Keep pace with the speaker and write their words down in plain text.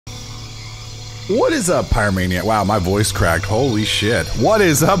What is up, Pyromania? Wow, my voice cracked. Holy shit. What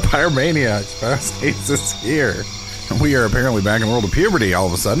is up, Pyromania? Stasis here. We are apparently back in the world of puberty all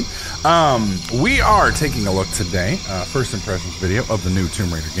of a sudden. We are taking a look today, first impressions video of the new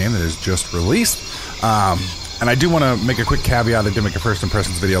Tomb Raider game that is just released. And I do want to make a quick caveat. I did make a first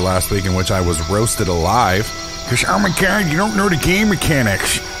impressions video last week in which I was roasted alive. Because, oh my god, you don't know the game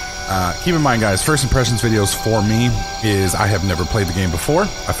mechanics. Keep in mind, guys, first impressions videos for me is I have never played the game before.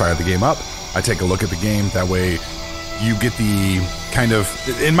 I fire the game up. I take a look at the game. That way you get the kind of,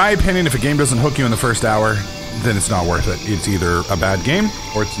 in my opinion, if a game doesn't hook you in the first hour, then it's not worth it. It's either a bad game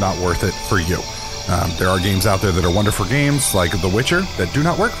or it's not worth it for you. There are games out there that are wonderful games like The Witcher that do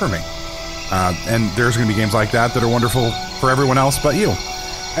not work for me. And there's going to be games like that that are wonderful for everyone else but you.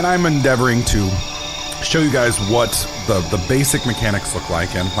 And I'm endeavoring to show you guys what the basic mechanics look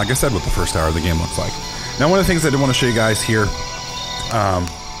like, and like I said, what the first hour of the game looks like. Now, one of the things I did want to show you guys here,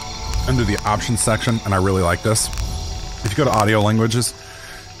 under the options section, and I really like this, if you go to audio languages,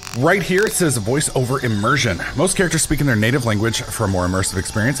 right here it says voice over immersion. Most characters speak in their native language for a more immersive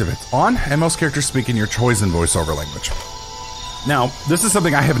experience if it's on, and most characters speak in your chosen voiceover language. Now, this is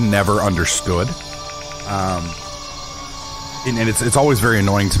something I have never understood. And it's always very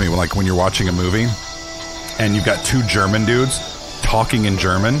annoying to me when you're watching a movie and you've got two German dudes talking in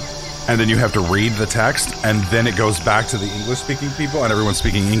German, and then you have to read the text, and then it goes back to the English-speaking people, and everyone's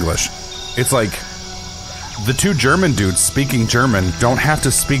speaking English. It's like, the two German dudes speaking German don't have to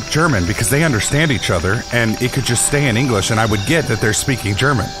speak German because they understand each other, and it could just stay in English, and I would get that they're speaking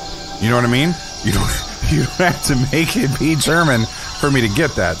German. You know what I mean? You don't have to make it be German for me to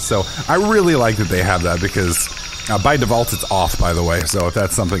get that. So I really like that they have that because by default it's off, by the way. So if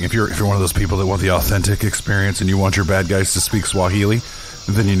that's something, if you're one of those people that want the authentic experience and you want your bad guys to speak Swahili,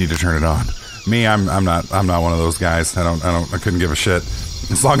 then you need to turn it on. Me, I'm not one of those guys. I couldn't give a shit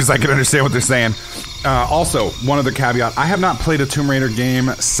as long as I can understand what they're saying. Also, one other caveat: I have not played a Tomb Raider game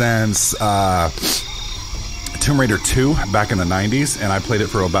since Tomb Raider 2 back in the 90s, and I played it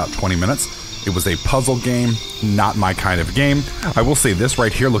for about 20 minutes. It was a puzzle game, not my kind of game. I will say this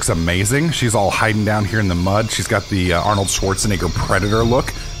right here looks amazing. She's all hiding down here in the mud. She's got the Arnold Schwarzenegger Predator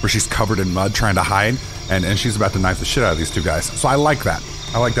look, where she's covered in mud trying to hide, and she's about to knife the shit out of these two guys. So I like that.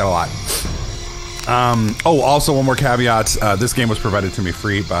 I like that a lot. Also one more caveat. This game was provided to me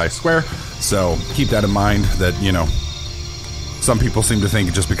free by Square, so keep that in mind that, you know, some people seem to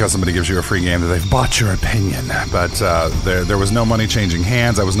think just because somebody gives you a free game that they've bought your opinion, but there was no money changing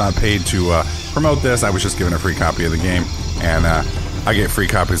hands. I was not paid to promote this. I was just given a free copy of the game, and I get free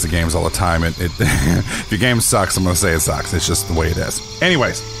copies of games all the time. If your game sucks, I'm going to say it sucks. It's just the way it is.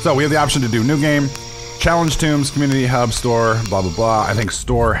 Anyways, so we have the option to do new game, challenge tombs, community hub, store, blah, blah, blah. I think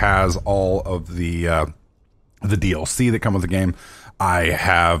store has all of the DLC that come with the game. I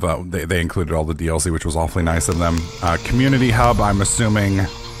have, they included all the DLC, which was awfully nice of them. Community Hub, I'm assuming,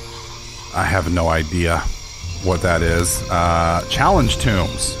 I have no idea what that is. Challenge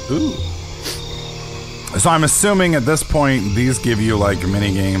Tombs. Ooh. So I'm assuming at this point, these give you like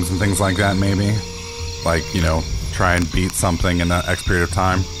mini games and things like that, maybe. Like, you know, try and beat something in that X period of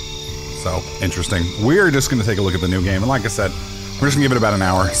time. So, interesting. We're just going to take a look at the new game. And like I said, we're just going to give it about an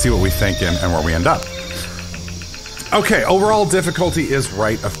hour, see what we think and where we end up. Okay, overall difficulty is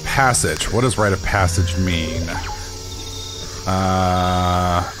Rite of Passage. What does Rite of Passage mean?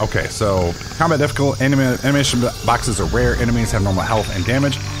 Okay, so combat difficult, animation boxes are rare, enemies have normal health and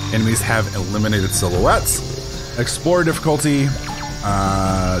damage, enemies have eliminated silhouettes. Explorer difficulty,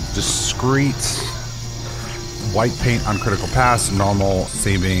 discreet, white paint on critical pass, normal,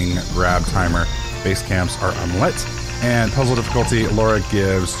 saving, grab timer, base camps are unlit. And puzzle difficulty, Laura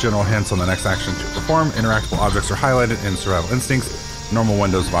gives general hints on the next action to perform. Interactable objects are highlighted in survival instincts. Normal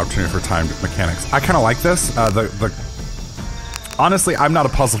windows of opportunity for timed mechanics. I kind of like this. Honestly, I'm not a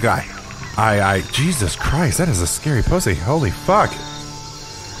puzzle guy. Jesus Christ, that is a scary pussy. Holy fuck.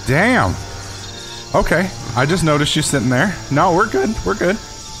 Damn. Okay, I just noticed you sitting there. No, we're good. We're good.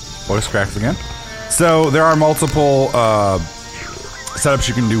 Voice cracks again. So there are multiple setups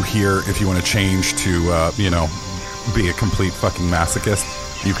you can do here if you want to change to, you know, be a complete fucking masochist.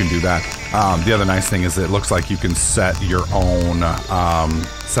 You can do that. The other nice thing is it looks like you can set your own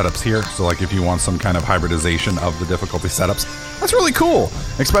setups here. So like if you want some kind of hybridization of the difficulty setups, that's really cool,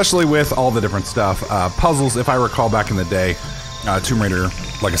 especially with all the different stuff. Puzzles, if I recall back in the day, Tomb Raider,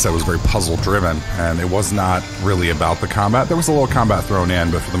 like I said, was very puzzle driven, and it was not really about the combat. There was a little combat thrown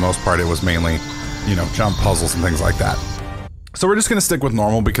in, but for the most part it was mainly, you know, jump puzzles and things like that. So we're just gonna stick with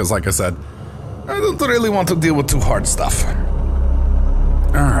normal because, like I said, I don't really want to deal with too hard stuff.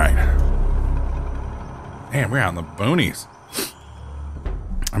 Alright. Man, we're out in the boonies.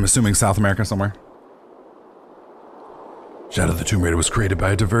 I'm assuming South America somewhere. Shadow the Tomb Raider was created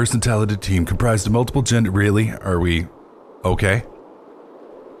by a diverse and talented team comprised of multiple gender. Really? Are we okay?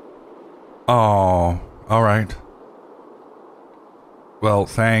 Oh, all right. Well,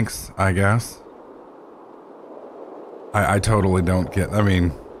 thanks, I guess. I totally don't get. I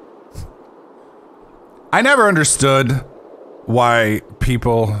mean, I never understood why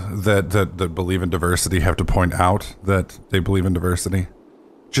people that believe in diversity have to point out that they believe in diversity.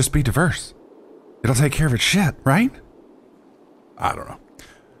 Just be diverse. It'll take care of its shit, right? I don't know.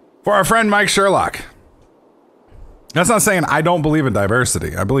 For our friend Mike Sherlock. That's not saying I don't believe in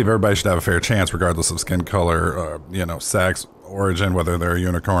diversity. I believe everybody should have a fair chance regardless of skin color, you know, sex, origin, whether they're a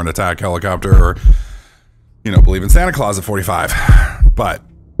unicorn, attack helicopter, or, you know, believe in Santa Claus at 45. But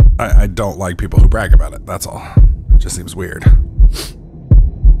I don't like people who brag about it. That's all. It just seems weird.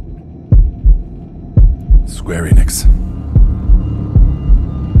 Square Enix.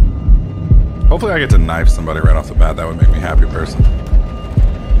 Hopefully I get to knife somebody right off the bat. That would make me a happy person.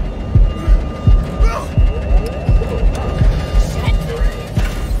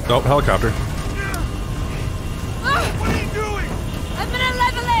 Oh, helicopter. What are you doing? I'm gonna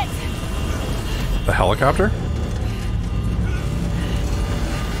level it! The helicopter?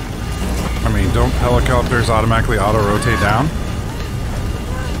 I mean, don't helicopters automatically auto-rotate down?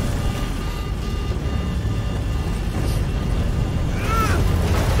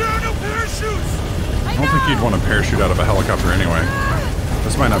 There are no parachutes! I don't think you'd want to parachute out of a helicopter anyway.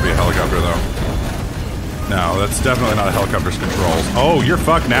 This might not be a helicopter, though. No, that's definitely not a helicopter's controls. Oh, you're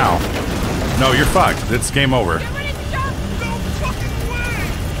fucked now. No, you're fucked. It's game over. Get ready to jump! No fucking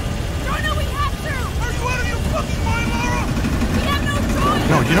way! Jonah, we have to! Are you out of your fucking mind, Laura? We have no choice!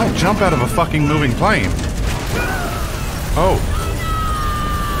 No, you don't jump out of a fucking moving plane. Oh.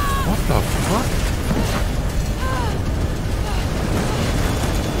 What the fuck?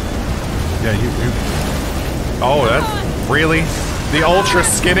 Yeah, you. Oh, that's really? The ultra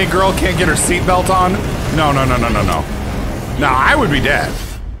skinny girl can't get her seatbelt on? No. No, I would be dead.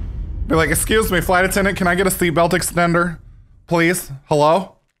 Be like, excuse me, flight attendant, can I get a seatbelt extender? Please?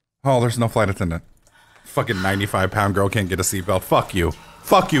 Hello? Oh, there's no flight attendant. Fucking 95-pound girl can't get a seatbelt. Fuck you.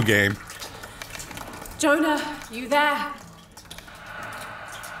 Fuck you, game. Jonah, you there?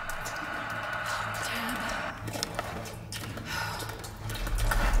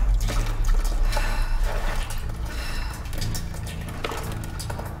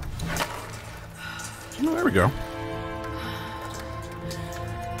 Oh, there we go.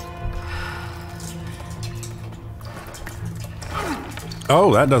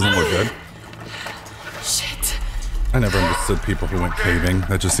 Oh, that doesn't look good. Shit. I never understood people who went caving.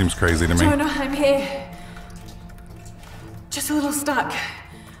 That just seems crazy to me. Jonah, I'm here. Just a little stuck.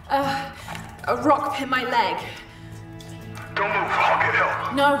 A rock hit my leg. Don't move, I'll get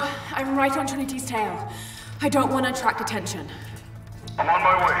help. No, I'm right on Trinity's tail. I don't want to attract attention. I'm on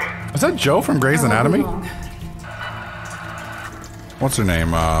my way. Is that Joe from Grey's Anatomy? Wrong. What's her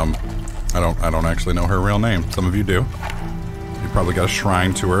name? I don't actually know her real name. Some of you do. You probably got a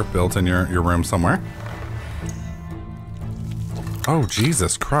shrine to her built in your room somewhere. Oh,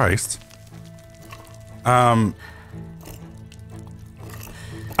 Jesus Christ. I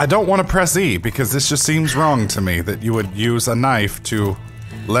don't want to press E because this just seems wrong to me that you would use a knife to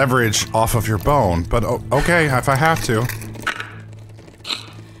leverage off of your bone. But okay, if I have to.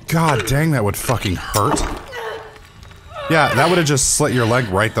 God dang, that would fucking hurt. Yeah, that would have just slit your leg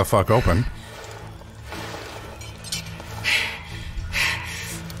right the fuck open.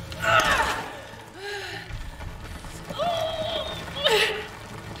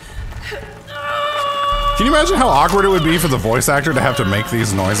 Can you imagine how awkward it would be for the voice actor to have to make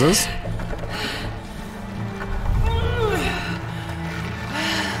these noises?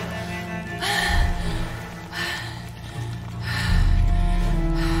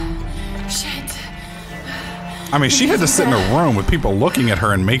 I mean, she had to sit in a room with people looking at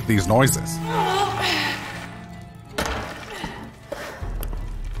her and make these noises.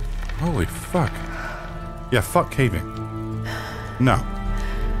 Holy fuck. Yeah, fuck caving. No.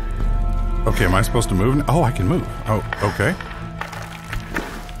 Okay, am I supposed to move? Oh, I can move. Oh, okay.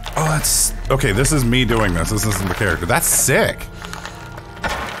 Oh, that's... Okay, this is me doing this. This isn't the character. That's sick.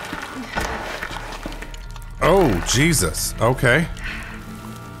 Oh, Jesus. Okay.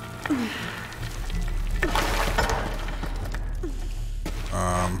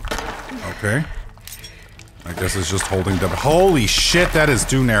 Okay. I guess it's just holding W. Holy shit, that is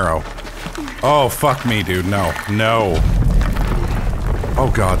too narrow. Oh, fuck me, dude. No. No.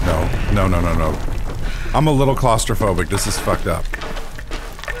 Oh, God, no. No, no, no, no. I'm a little claustrophobic. This is fucked up.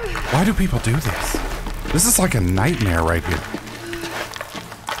 Why do people do this? This is like a nightmare right here.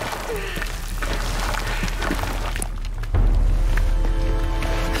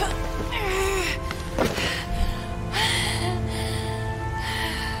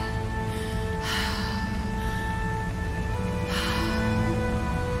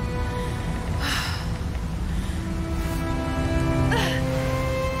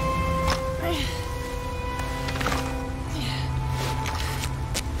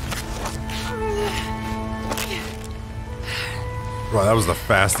 that was the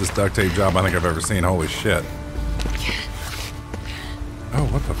fastest duct tape job I think I've ever seen. Holy shit. Oh,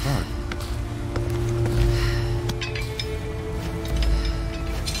 what the fuck?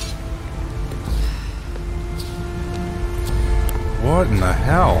 What in the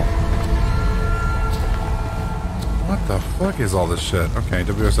hell? What the fuck is all this shit? Okay,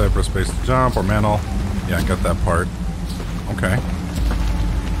 WSI press space to jump or mantle. Yeah, I got that part. Okay.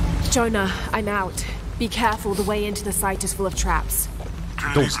 Jonah, I'm out. Be careful, the way into the site is full of traps.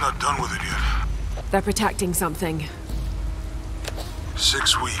 Trinity's not done with it yet. They're protecting something.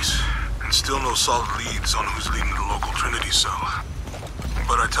 6 weeks, and still no solid leads on who's leading the local Trinity cell.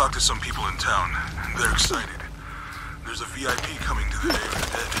 But I talked to some people in town, and they're excited. There's a VIP coming to the Day of the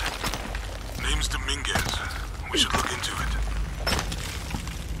Dead. Name's Dominguez. We should look into it.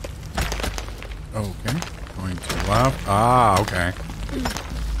 Okay. Going to left. Ah, okay.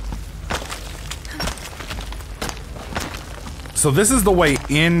 So this is the way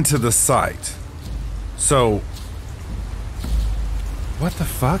into the site. So... what the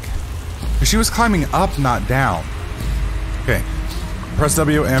fuck? She was climbing up, not down. Okay. Press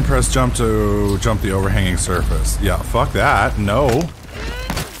W and press jump to jump the overhanging surface. Yeah, fuck that. No.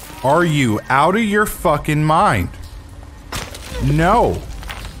 Are you out of your fucking mind? No.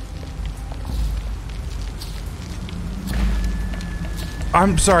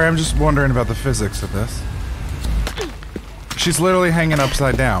 I'm sorry, I'm just wondering about the physics of this. She's literally hanging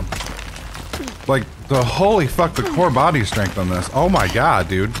upside down. Like, the holy fuck, the core body strength on this. Oh my god,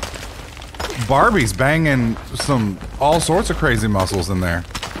 dude. Barbie's banging some all sorts of crazy muscles in there.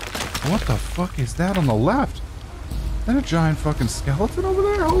 What the fuck is that on the left? Is that a giant fucking skeleton over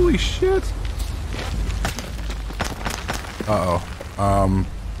there? Holy shit. Uh-oh.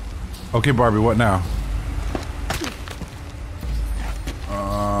 Okay, Barbie, what now?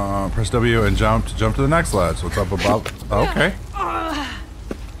 Press W and jump to the next ledge. What's up above? Okay.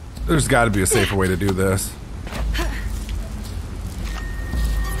 There's got to be a safer way to do this.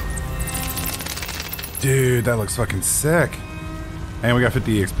 Dude, that looks fucking sick. And we got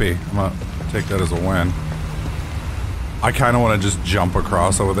 50 EXP. I'm gonna take that as a win. I kind of want to just jump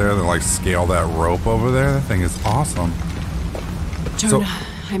across over there and like scale that rope over there. That thing is awesome. Jonah,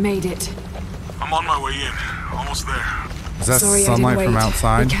 I made it. I'm on my way in. Almost there. Is that Sorry, sunlight I didn't from wait.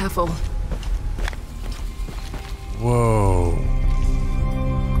 outside? Be careful. Whoa.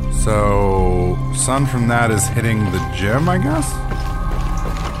 So, sun from that is hitting the gym, I guess?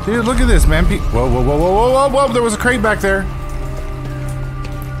 Dude, look at this, man. Whoa, whoa, whoa, whoa, whoa, whoa, whoa. There was a crate back there.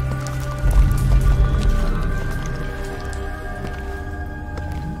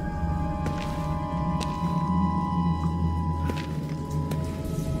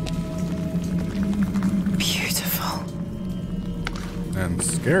 Beautiful. And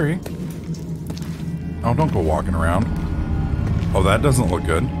scary. Oh, don't go walking around. Oh, that doesn't look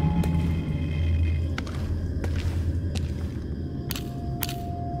good.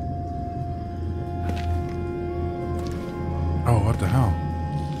 Oh, what the hell?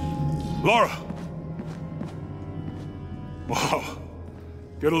 Laura! Wow.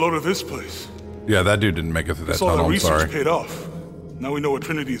 Get a load of this place. Yeah, that dude didn't make it through that That's all tunnel, the I'm research sorry. paid off. Now we know what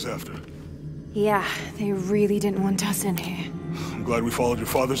Trinity's after. Yeah, they really didn't want us in here. I'm glad we followed your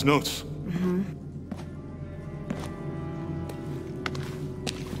father's notes. Mm-hmm.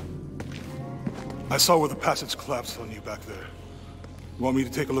 I saw where the passage collapsed on you back there. You want me to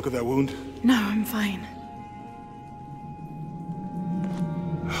take a look at that wound? No, I'm fine.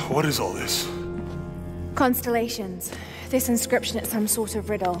 What is all this? Constellations. This inscription is some sort of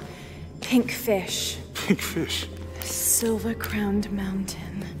riddle. Pink fish. Pink fish. Silver-crowned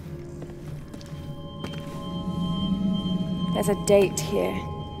mountain. There's a date here.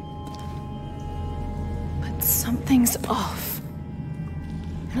 But something's off.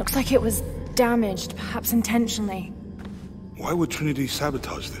 It looks like it was damaged, perhaps intentionally. Why would Trinity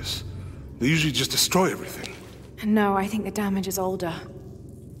sabotage this? They usually just destroy everything. No, I think the damage is older.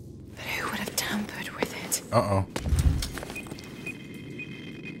 But who would have tampered with it? Uh-oh.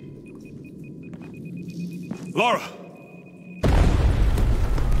 Laura!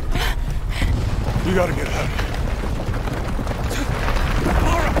 You gotta get out of here.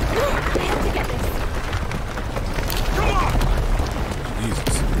 Laura! I have to get this. Come on!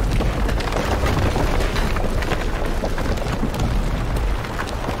 Jesus.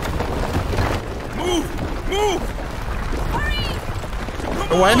 Move! Move!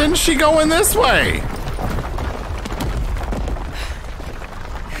 Why didn't she go in this way?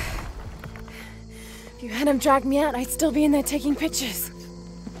 If you hadn't dragged me out, I'd still be in there taking pictures.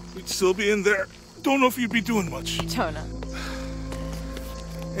 We'd still be in there. Don't know if you'd be doing much. Jonah.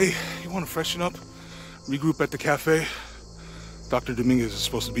 Hey, you wanna freshen up? Regroup at the cafe? Dr. Dominguez is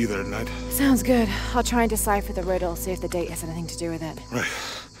supposed to be there tonight. Sounds good. I'll try and decipher the riddle, see if the date has anything to do with it. Right.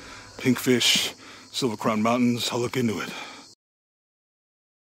 Pink fish, Silver Crown Mountains, I'll look into it.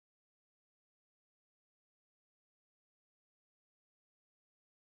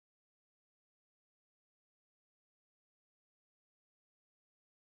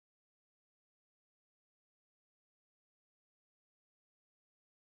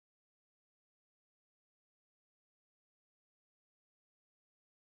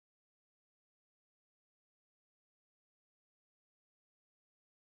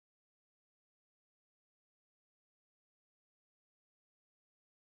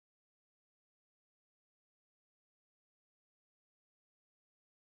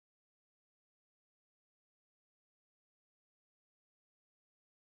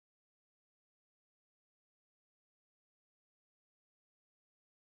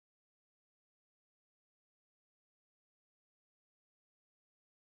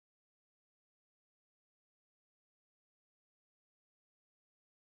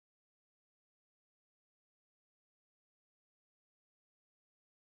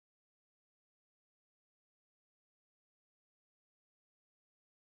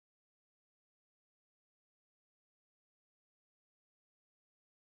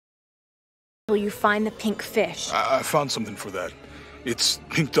 Will you find the pink fish? I found something for that. It's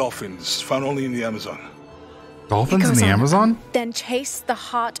pink dolphins, found only in the Amazon. Dolphins in the Amazon? Then chase the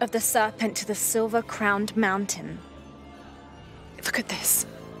heart of the serpent to the silver-crowned mountain. Look at this.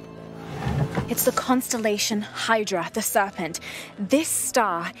 It's the constellation Hydra, the serpent. This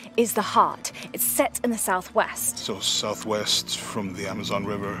star is the heart. It's set in the southwest. So southwest from the Amazon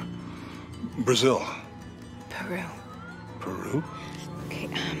River. Brazil. Peru. Peru? Okay,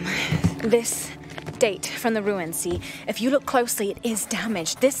 this date from the ruins, see? If you look closely, it is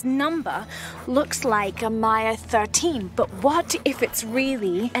damaged. This number looks like a Maya 13, but what if it's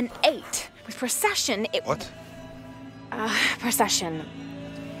really an 8? With precession, it... What? Precession.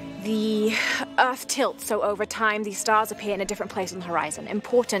 The Earth tilts, so over time, these stars appear in a different place on the horizon.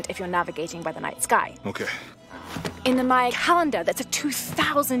 Important if you're navigating by the night sky. Okay. In the Maya calendar, that's a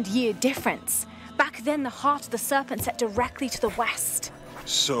 2,000-year difference. Back then, the heart of the serpent set directly to the west.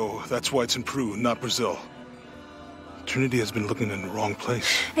 So that's why it's in Peru, not Brazil. Trinity has been looking in the wrong place.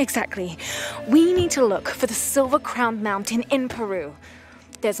 Exactly. We need to look for the silver-crowned mountain in Peru.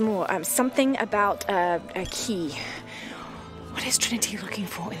 There's more. Something about a key. What is Trinity looking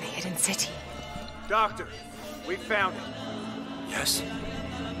for in the hidden city? Doctor, we found it. Yes.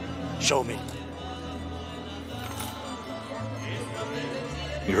 Show me.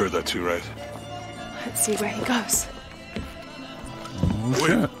 You heard that too, right? Let's see where he goes.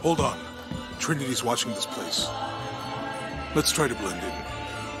 Wait, hold on. Trinity's watching this place. Let's try to blend in.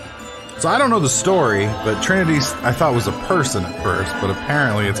 So I don't know the story, but Trinity I thought was a person at first, but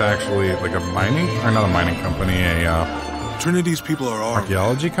apparently it's actually like a mining, or not a mining company, Trinity's people are armed.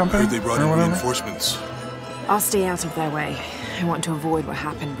 archaeology company? Heard they brought in reinforcements. I'll stay out of their way. I want to avoid what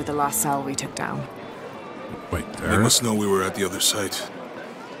happened with the last cell we took down. Wait, They there? must know we were at the other site.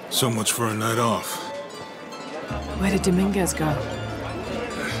 So much for a night off. Where did Dominguez go?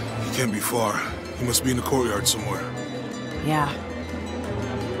 He can't be far. He must be in the courtyard somewhere. Yeah,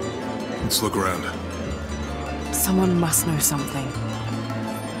 Let's look around. someone must know something.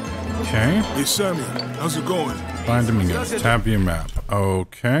 Okay. Hey, Sammy, how's it going? Find Dominguez. Tap view map.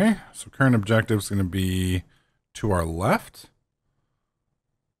 Okay. So current objective is going to be to our left.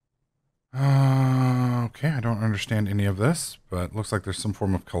 Okay, I don't understand any of this, but looks like there's some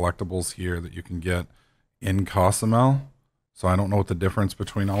form of collectibles here that you can get in Cozumel. So I don't know what the difference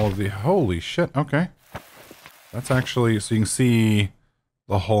between all of the... Holy shit, okay. That's actually... So you can see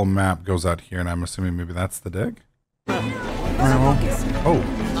the whole map goes out here, and I'm assuming maybe that's the dig? Oh.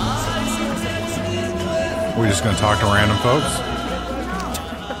 We're just going to talk to random folks?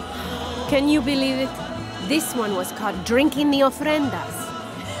 Can you believe it? This one was caught drinking the ofrendas.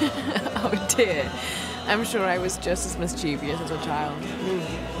 Oh dear. I'm sure I was just as mischievous as a child.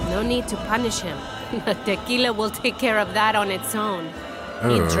 No need to punish him. Tequila will take care of that on its own.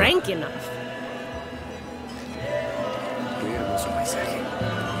 He drank enough.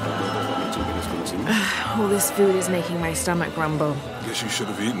 All this food is making my stomach grumble. Guess you should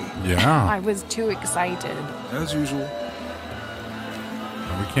have eaten. Yeah. I was too excited. As usual.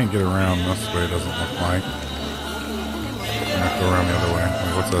 We can't get around this way, it doesn't look like. I have to go around the other way.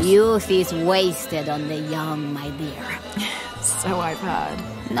 Wait, what's this? Youth is wasted on the young, my dear. So I've heard.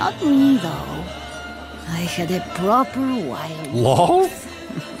 Not me, though. I had a proper wild... LOL?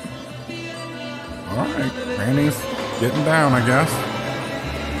 Alright, Granny's getting down, I guess.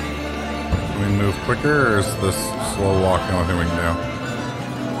 Can we move quicker, or is this slow walk the only thing we can do?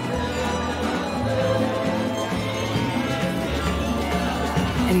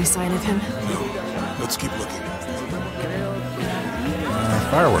 Any sign of him? No. Let's keep looking.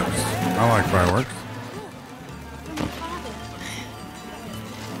 Fireworks. I like fireworks.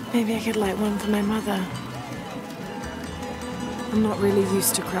 Maybe I could light one for my mother. I'm not really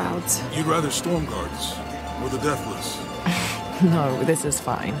used to crowds. You'd rather storm guards or the deathless? No, this is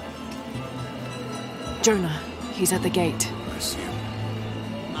fine. Jonah, he's at the gate. I see him.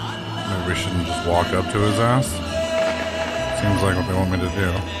 Maybe we shouldn't just walk up to his ass. Seems like what they want me to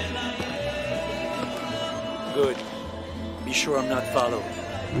do. Good. Be sure I'm not followed.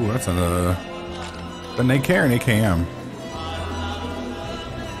 Ooh, that's an AK or an AKM?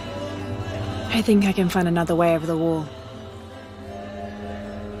 I think I can find another way over the wall.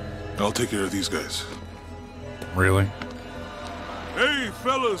 I'll take care of these guys. Really? Hey,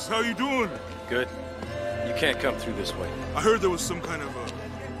 fellas, how you doing? Good. You can't come through this way. I heard there was some kind of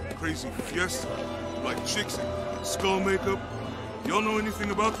a crazy fiesta, like chicks in skull makeup. Y'all know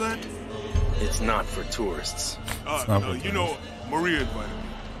anything about that? It's not for tourists. You know, Maria invited me.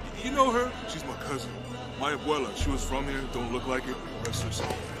 You know her? She's my cousin. My abuela, she was from here, don't look like it, rest her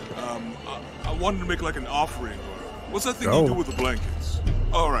soul. I wanted to make like an offering, or what's that thing you do with the blankets?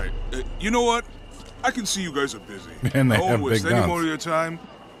 All right, you know what? I can see you guys are busy. And they I have won't waste big any guns. more of your time.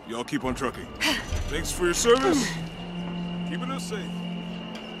 Y'all keep on trucking. Thanks for your service. Keeping us safe.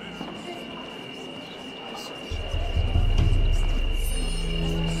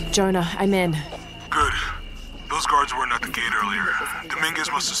 Jonah, I'm in. Good. Those guards weren't at the gate earlier. Dominguez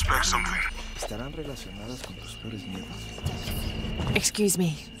must suspect something. Excuse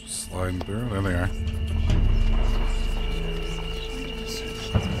me. Sliding through. There they are.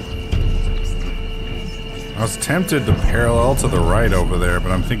 I was tempted to parallel to the right over there,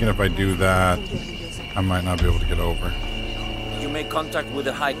 but I'm thinking if I do that, I might not be able to get over. You make contact with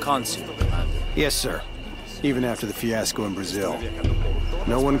the High Consul, Commander. Yes, sir. Even after the fiasco in Brazil.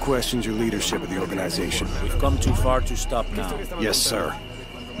 No one questions your leadership of the organization. We've come too far to stop now. Yes, sir.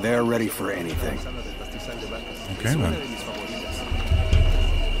 They're ready for anything. Okay, then.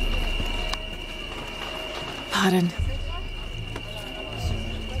 Pardon.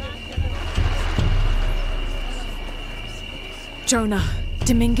 Jonah,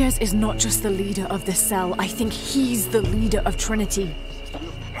 Dominguez is not just the leader of the cell. I think he's the leader of Trinity.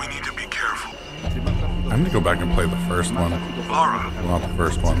 We need to be careful. I'm gonna go back and play the first one. Laura. Well, not the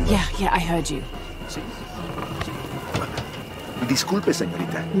first one. But Yeah, I heard you. Disculpe,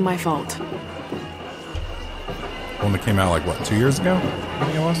 señorita. My fault. one that came out like what, 2 years ago? I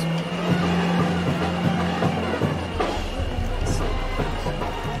think it was.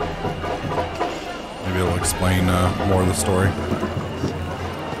 Maybe it'll explain more of the story.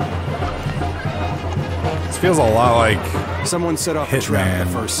 This feels a lot like someone set off the trap at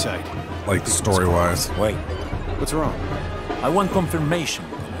Hitman, first sight. like story-wise. Wait, What's wrong? I want confirmation.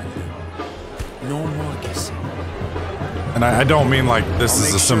 No more guessing. And I don't mean like this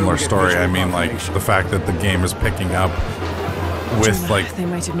is a similar story. I mean like the fact that the game is picking up with like They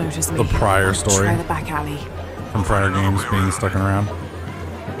might have noticed me. the prior story Try the back alley. from prior games being stuck around.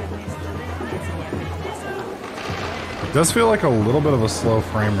 It does feel like a little bit of a slow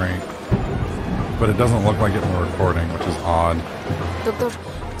frame rate, but it doesn't look like it in the recording, which is odd. Doctor,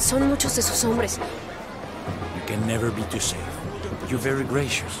 son muchos esos hombres. You can never be too safe. You're very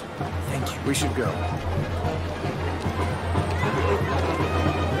gracious. Thank you. We should go.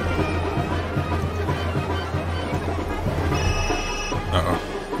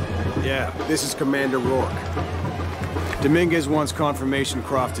 Yeah, this is Commander Rourke. Dominguez wants confirmation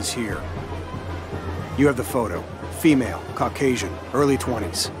Croft is here. You have the photo. Female, Caucasian, early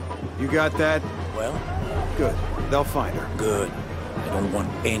 20s. You got that? Well, Good. They'll find her. good. I don't want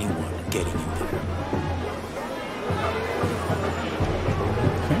anyone getting in there.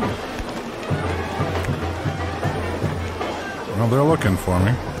 Well, they're looking for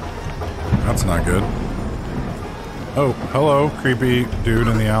me. That's not good. Oh, hello, creepy dude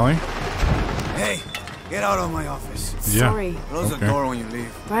in the alley. Hey, get out of my office. Yeah. Sorry. Close the door when you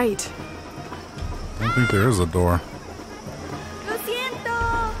leave. Right. I don't think there is a door. Lo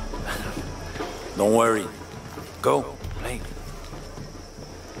siento. Don't worry. Go, play.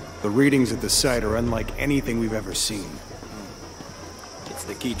 The readings at the site are unlike anything we've ever seen. It's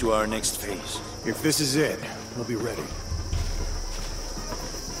the key to our next phase. If this is it, we'll be ready.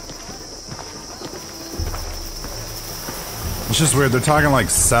 It's just weird. They're talking like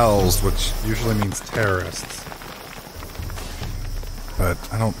cells, which usually means terrorists. But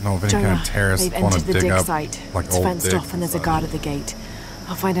I don't know if any kind Jonah, of terrorists they've want entered to the dig dig up site. like It's old fenced dig off and there's a stuff. guard at the gate.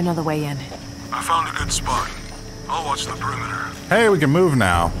 I'll find another way in. I found a good spot. I'll watch the perimeter. Hey, we can move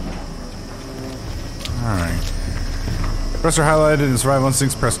now. Alright. Press are highlighted in survival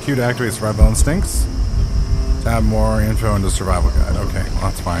instincts. Press Q to activate survival instincts. Tab more info into survival guide. Okay, well,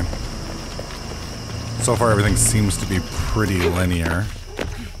 that's fine. So far, everything seems to be pretty linear.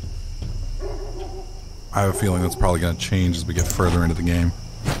 I have a feeling that's probably going to change as we get further into the game.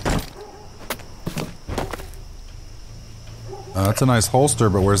 That's a nice holster,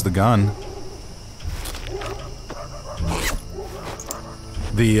 but where's the gun?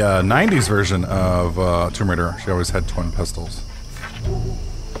 The 90s version of Tomb Raider, she always had twin pistols.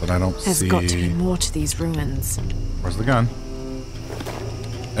 But I don't see... There's got to be more to these ruins. Where's the gun?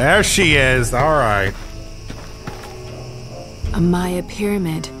 There she is! Alright. A Maya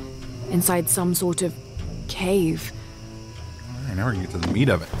pyramid inside some sort of cave. Alright, now we're gonna get to the meat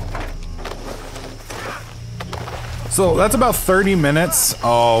of it. So that's about 30 minutes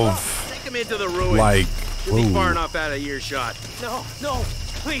of... Take him into the ruins. Like... You'll be far enough out of earshot. No, no,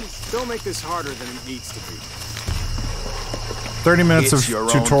 please. Don't make this harder than it needs to be. 30 minutes of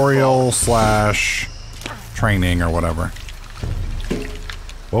tutorial slash training or whatever.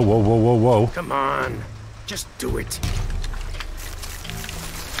 Whoa, whoa, whoa, whoa, whoa. Come on. Just do it.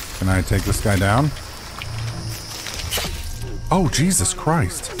 Can I take this guy down? Oh, Jesus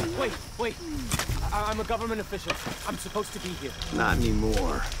Christ. Wait. I'm a government official. I'm supposed to be here. Not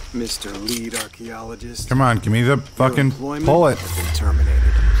anymore, Mr. Lead Archaeologist. Come on, give me the fucking bullet.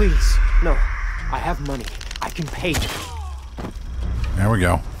 Terminated. Please, no. I have money. I can pay you. There we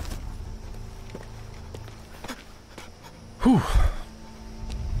go. Whew.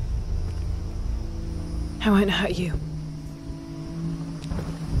 I won't hurt you.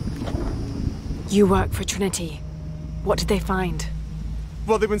 You work for Trinity. What did they find?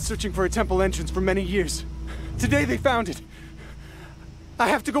 Well, they've been searching for a temple entrance for many years. Today they found it. I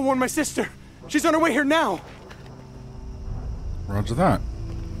have to go warn my sister. She's on her way here now. Roger that.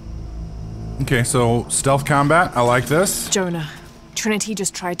 Okay, so stealth combat. I like this. Jonah, Trinity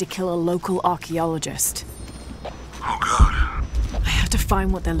just tried to kill a local archaeologist. Oh, God. I have to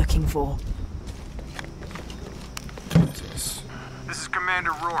find what they're looking for. This is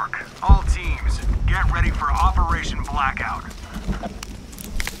Commander Rourke. All teams, get ready for Operation Blackout.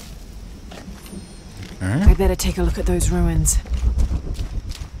 Okay. I better take a look at those ruins.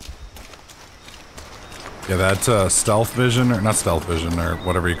 Yeah, that stealth vision, or not stealth vision, or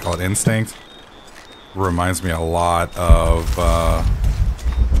whatever you call it, instinct, reminds me a lot of,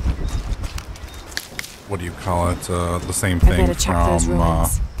 what do you call it? The same I thing better check those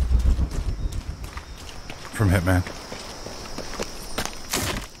ruins. From Hitman.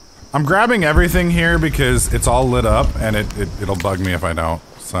 I'm grabbing everything here because it's all lit up, and it'll bug me if I don't,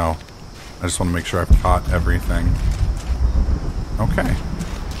 so I just want to make sure I've caught everything. Okay.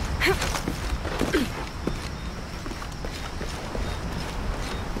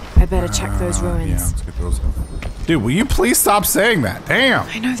 I better check those ruins. Yeah, let's get those. Dude, will you please stop saying that? Damn!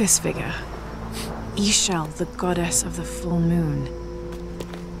 I know this figure. Ishel, the goddess of the full moon.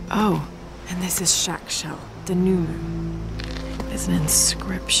 Oh, and this is Shakshel, the new moon. There's an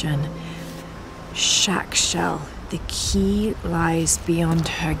inscription. Shakshel, the key lies beyond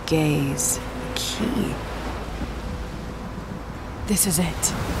her gaze. The key. This is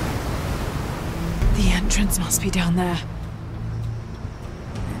it. The entrance must be down there.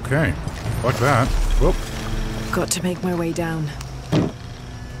 Okay. Fuck that. Whoop. Got to make my way down.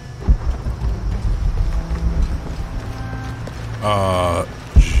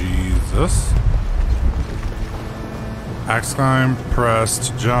 Jesus. Axe climb, press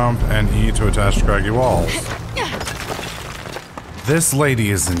to jump, and E to attach to craggy walls. This lady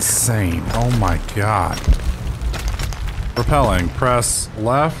is insane. Oh my god. Rappelling. Press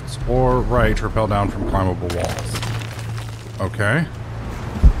left or right to rappel down from climbable walls. Okay.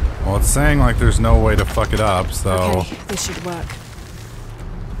 Well, it's saying like there's no way to fuck it up, so... Okay, this should work.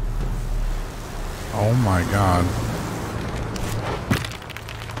 Oh my god.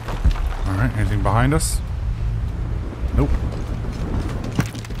 Alright, anything behind us? Nope.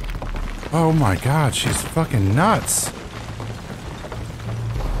 Oh my god, she's fucking nuts.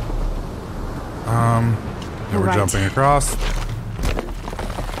 Now we're jumping across.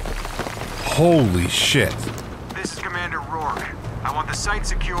 Holy shit. This is Commander Rourke. I want the site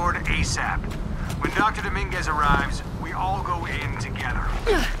secured ASAP. When Dr. Dominguez arrives, we all go in together.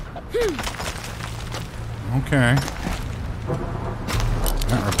 Okay.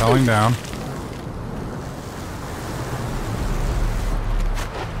 Right, rappelling down.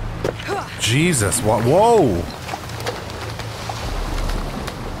 Jesus, what? Whoa!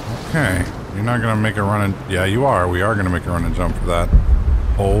 Okay. You're not gonna make a run and... Yeah, you are. We are gonna make a run and jump for that.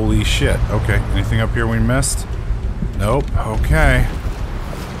 Holy shit. Okay, anything up here we missed? Nope. Okay.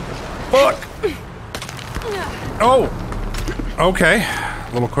 Fuck! Oh! Okay.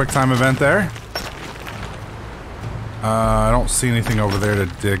 Little quick time event there. I don't see anything over there to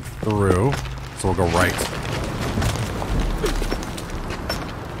dig through, so we'll go right.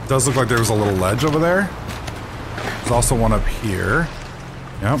 Does look like there was a little ledge over there. There's also one up here.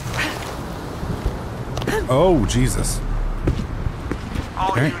 Yep. Oh, Jesus.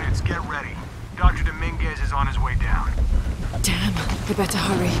 All Okay. units, get ready. Dr. Dominguez is on his way down. Damn, we better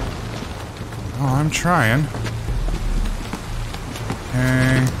hurry. Oh, I'm trying.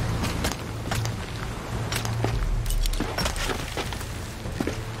 Okay.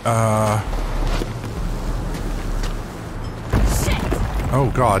 Oh,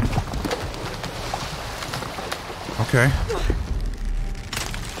 God. Okay.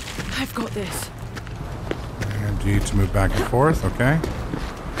 I've got this. And D to move back and forth, okay.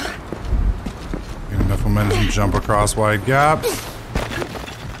 Get enough momentum to jump across wide gaps.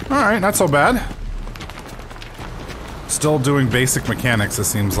 Alright, not so bad. Still doing basic mechanics, it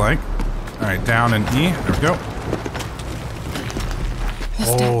seems like. Alright, down and E. There we go. The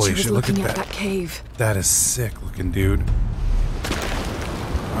Holy statue shit, was look at looking at that. that cave. That is sick looking, dude.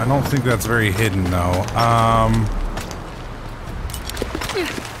 I don't think that's very hidden, though.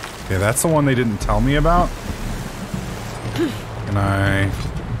 Okay, that's the one they didn't tell me about. Can I...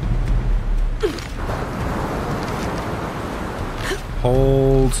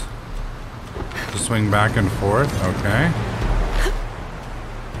 hold... to swing back and forth? Okay.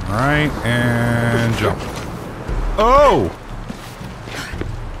 Alright, and jump. Oh!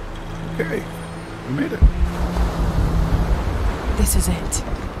 Okay, we made it. This is it.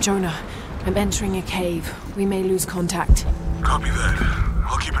 Jonah, I'm entering a cave. We may lose contact. Copy that.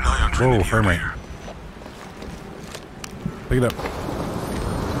 I'll keep an eye on Trinity. Whoa, frame rate. Pick it up.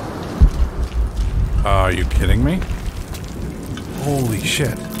 Are you kidding me? Holy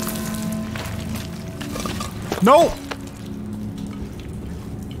shit. No!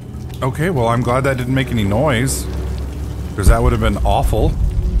 Okay, well, I'm glad that didn't make any noise. Because that would have been awful.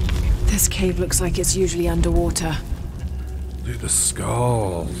 This cave looks like it's usually underwater. Dude, the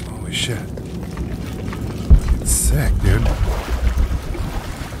skulls. Holy shit. It's sick, dude.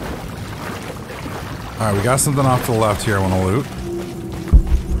 Alright, we got something off to the left here I want to loot.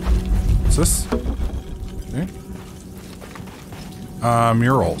 What's this? Okay.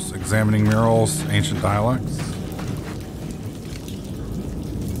 Murals. Examining murals, ancient dialects.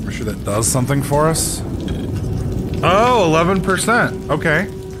 Pretty sure that does something for us. Oh, 11%. Okay.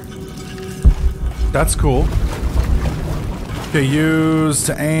 That's cool. Okay, use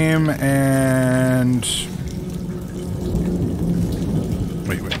to aim and...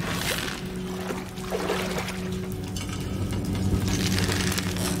 Wait.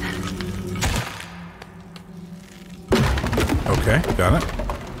 Okay, got it.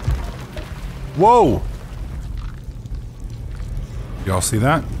 Whoa! Y'all see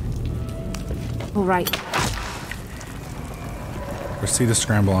that? All right. Proceed to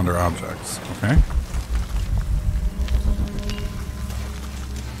scramble under objects. Okay.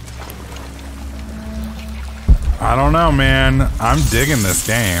 I don't know, man. I'm digging this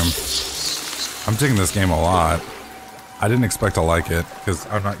game. I'm digging this game a lot. I didn't expect to like it, because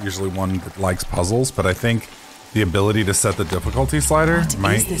I'm not usually one that likes puzzles, but I think the ability to set the difficulty slider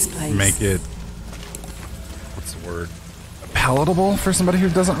might make it... What's the word? Palatable for somebody who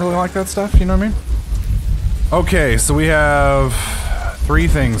doesn't really like that stuff, you know what I mean? Okay, so we have 3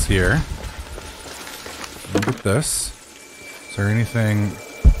 things here. Look at this. Is there anything...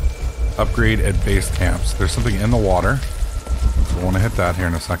 Upgrade at base camps. There's something in the water. So I want to hit that here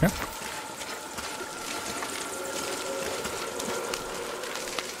in a second.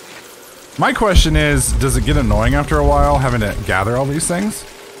 My question is, does it get annoying after a while having to gather all these things?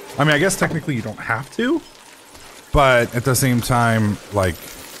 I mean, I guess technically you don't have to, but at the same time, like,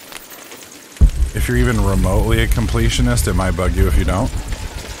 if you're even remotely a completionist, it might bug you if you don't.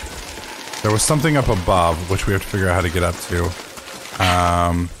 There was something up above, which we have to figure out how to get up to.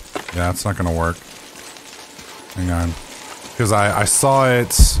 Yeah, it's not gonna work. Hang on. Because I saw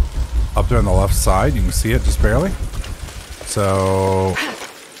it up there on the left side. You can see it just barely. So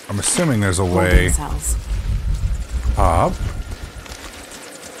I'm assuming there's a way up.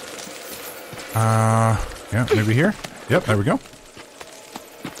 Yeah, maybe here. Yep, there we go.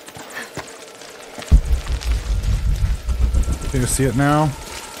 Okay, you see it now?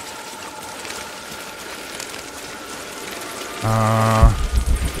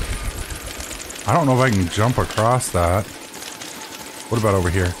 I don't know if I can jump across that. What about over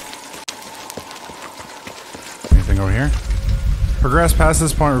here? Anything over here? Progress past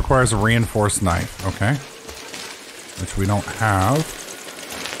this point requires a reinforced knife. Okay. Which we don't have.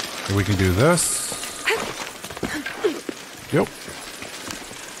 So we can do this. Yep.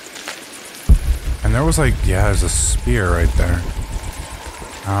 And there was like, yeah, there's a spear right there.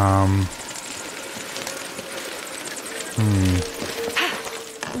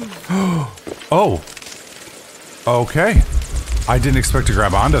 Oh. Okay. I didn't expect to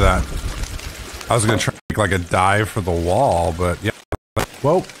grab onto that. I was gonna try to make like a dive for the wall, but yeah.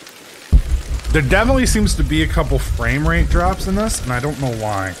 Whoa. There definitely seems to be a couple frame rate drops in this, and I don't know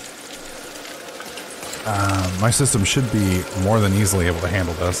why. My system should be more than easily able to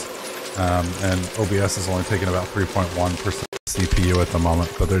handle this. And OBS is only taking about 3.1% CPU at the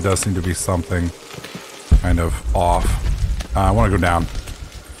moment, but there does seem to be something kind of off. I want to go down.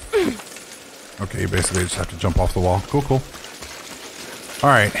 Okay, basically just have to jump off the wall. Cool, cool.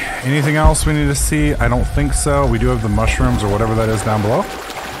 Alright, anything else we need to see? I don't think so. We do have the mushrooms or whatever that is down below.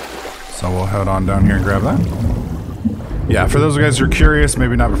 So we'll head on down here and grab that. Yeah, for those of you guys who are curious,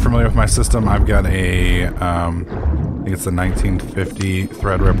 maybe not familiar with my system, I've got a, I think it's a 1950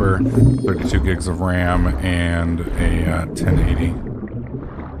 Threadripper, 32 gigs of RAM, and a 1080.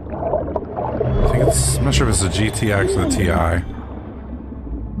 I think it's, I'm not sure if it's a GTX or the TI.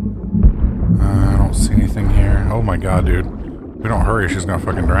 I don't see anything here. Oh my god, dude. If we don't hurry, she's gonna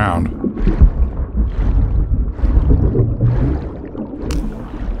fucking drown.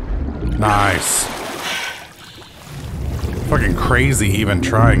 Nice. Fucking crazy even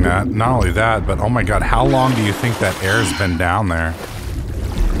trying that. Not only that, but oh my god, how long do you think that air's been down there?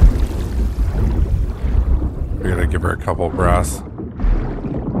 We're gonna give her a couple breaths.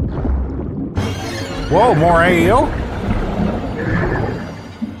 Whoa, more ale?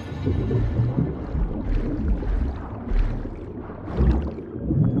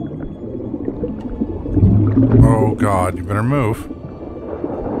 Oh god, you better move.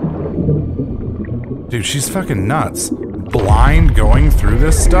 Dude, she's fucking nuts. Blind going through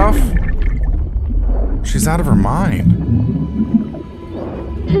this stuff? She's out of her mind.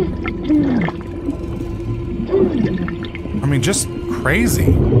 I mean, just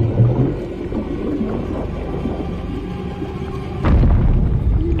crazy.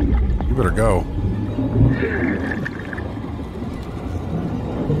 You better go.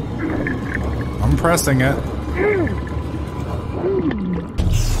 I'm pressing it.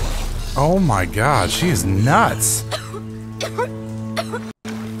 Oh my god, she is nuts.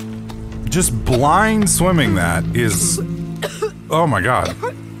 Just blind swimming that is... Oh my god.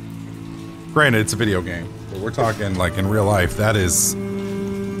 Granted, it's a video game, but we're talking like in real life, that is...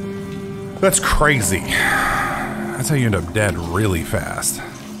 That's crazy. That's how you end up dead really fast.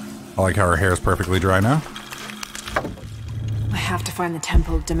 I like how her hair is perfectly dry now. I have to find the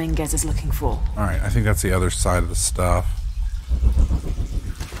temple Dominguez is looking for. Alright, I think that's the other side of the stuff.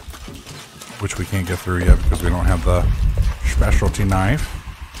 Which we can't get through yet because we don't have the specialty knife.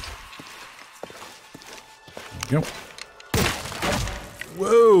 Yep.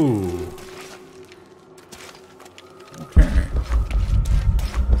 Whoa! Okay.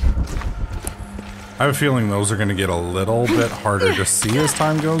 I have a feeling those are going to get a little bit harder to see as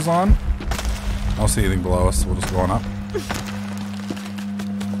time goes on. I don't see anything below us, so we'll just go on up.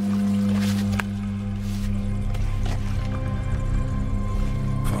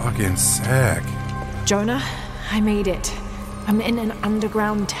 Fucking sick. Jonah, I made it. I'm in an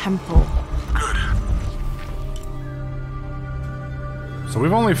underground temple. Good. So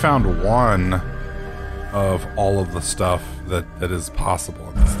we've only found one of all of the stuff that is possible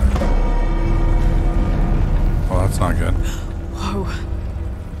in this thing. Oh, that's not good. Whoa.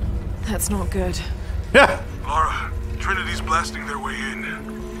 That's not good. Yeah! Lara, Trinity's blasting their way in.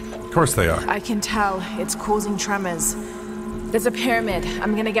 Of course they are. I can tell. It's causing tremors. There's a pyramid.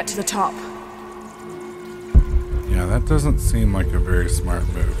 I'm gonna get to the top. Yeah, that doesn't seem like a very smart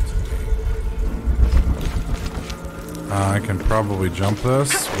move to me. I can probably jump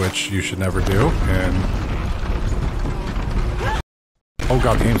this, which you should never do, and... Oh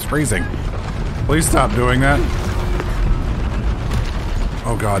god, the game's freezing. Please stop doing that.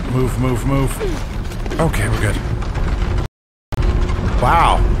 Oh god, move, move, move. Okay, we're good.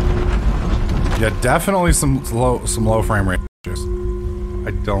 Wow. Yeah, definitely some low frame rate.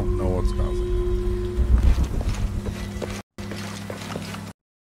 I don't know what's causing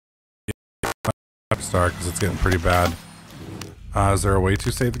it. Yeah, start because it's getting pretty bad. Is there a way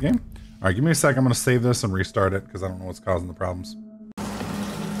to save the game? Alright, give me a sec. I'm going to save this and restart it because I don't know what's causing the problems.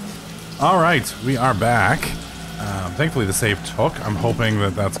 Alright, we are back. Thankfully the save took. I'm hoping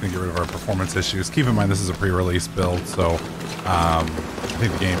that that's going to get rid of our performance issues. Keep in mind this is a pre-release build, so I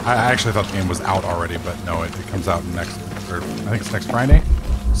think the game... I actually thought the game was out already, but no, it comes out next week. or I think it's next Friday.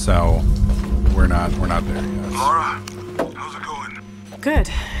 So we're not there yet. Laura, how's it going? Good.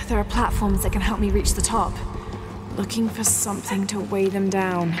 There are platforms that can help me reach the top. Looking for something to weigh them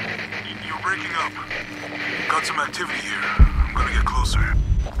down. You're breaking up. Got some activity here. I'm gonna get closer.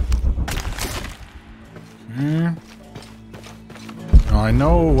 Well, I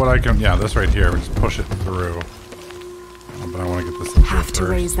know what I can. Yeah, this right here. We just push it through. But I want to get this up here Have to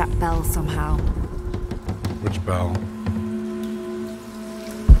first. raise that bell somehow. Which bell?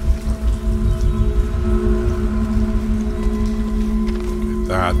 Okay,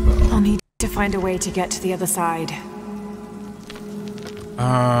 that bell. I'll need to find a way to get to the other side.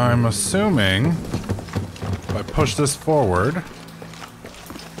 I'm assuming if I push this forward,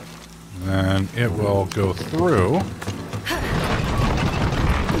 then it will go through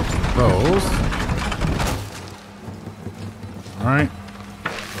those. Alright.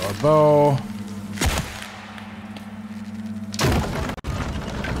 Draw a bow.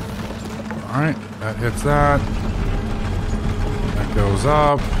 Alright, that hits that. That goes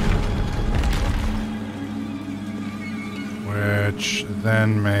up. Which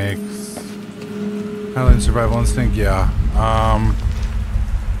then makes Highland Survival Instinct, yeah.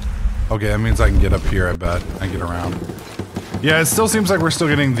 Okay, that means I can get up here, I bet, and get around. Yeah, it still seems like we're still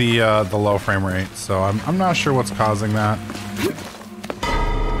getting the low frame rate, so I'm not sure what's causing that.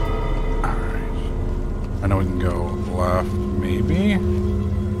 Alright. I know we can go left, maybe?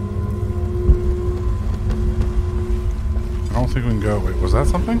 I don't think we can go... Wait, was that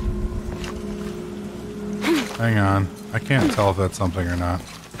something? Hang on. I can't tell if that's something or not.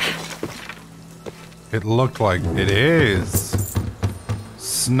 It looked like it is.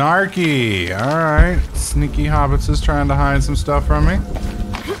 Snarky! Alright. Sneaky Hobbits is trying to hide some stuff from me.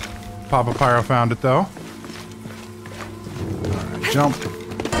 Papa Pyro found it though. Alright, jump.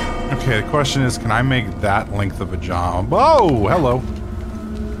 Okay, the question is, can I make that length of a jump? Oh, hello.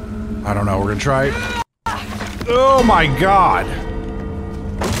 I don't know, we're gonna try. Oh my god!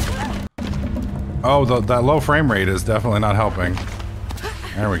 Oh, that low frame rate is definitely not helping.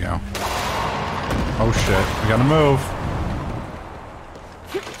 There we go. Oh shit, we gotta move.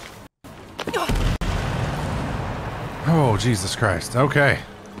 Oh, Jesus Christ. Okay.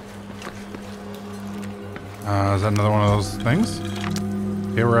 Is that another one of those things?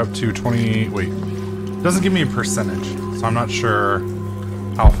 Okay, we're up to 20... Wait. It doesn't give me a percentage, so I'm not sure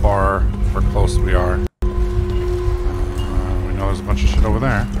how far or close we are. We know there's a bunch of shit over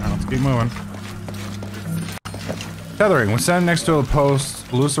there. Alright, let's keep moving. Tethering. When standing next to a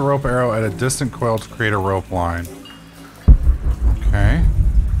post, loose a rope arrow at a distant coil to create a rope line. Okay.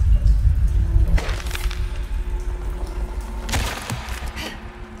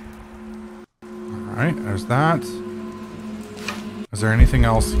 Alright, there's that. Is there anything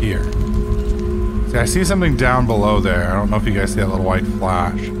else here? See, I see something down below there. I don't know if you guys see that little white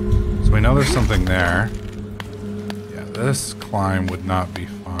flash. So we know there's something there. Yeah, this climb would not be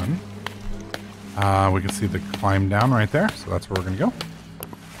fun. We can see the climb down right there, so that's where we're gonna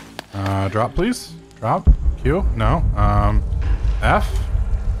go. Drop, please. Drop. Q. No. F.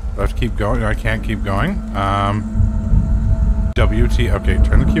 Do I have to keep going? I can't keep going. WT. Okay,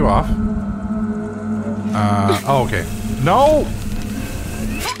 turn the Q off. Oh, okay. No!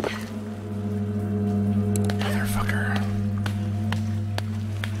 Motherfucker.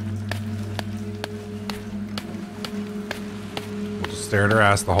 We'll just stare at her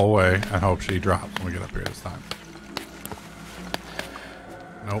ass the whole way and hope she drops when we get up here this time.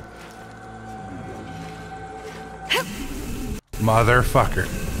 Nope. Motherfucker.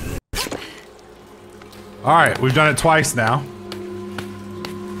 Alright, we've done it twice now.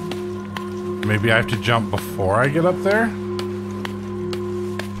 Maybe I have to jump before I get up there?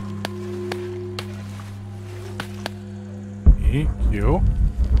 E, Q.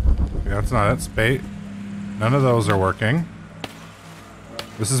 Okay, that's not it. Space. None of those are working.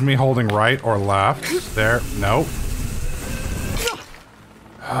 This is me holding right or left. There. Nope.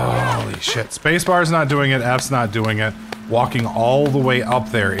 Holy shit. Spacebar's not doing it. F's not doing it. Walking all the way up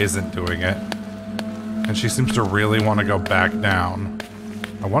there isn't doing it. And she seems to really want to go back down.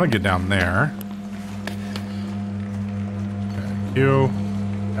 I want to get down there. Okay, Q,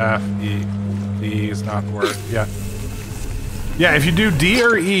 F, E. D is not work yet. Yeah, if you do D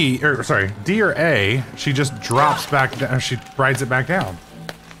or E, or sorry, D or A, she just drops back down. She rides it back down.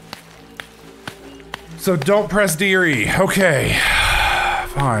 So don't press D or E. Okay,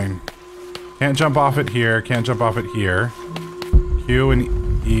 fine. Can't jump off it here. Can't jump off it here. Q and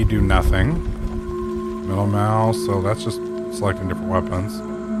E do nothing. Middle mouse, so that's just selecting different weapons.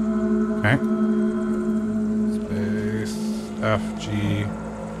 Okay. Space. F, G.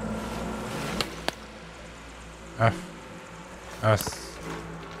 F. S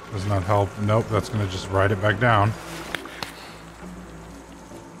does not help. Nope, that's gonna just write it back down.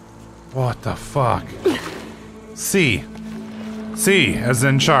 What the fuck? C. C, as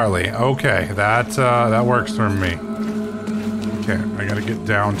in Charlie. Okay, that works for me. Okay, I gotta get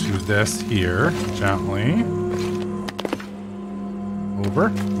down to this here, gently. Over.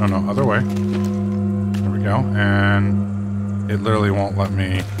 No, other way. There we go. And it literally won't let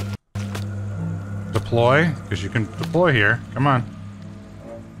me deploy, because you can deploy here. Come on.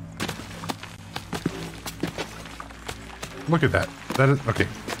 Look at that. That is, okay.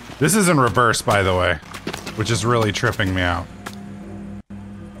 This is in reverse, by the way, which is really tripping me out.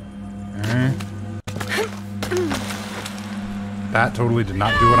 Okay. That totally did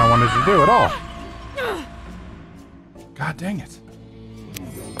not do what I wanted to do at all. God dang it.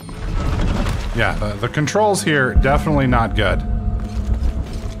 Yeah, the controls here, definitely not good.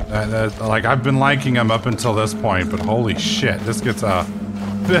 Like, I've been liking them up until this point, but holy shit, this gets a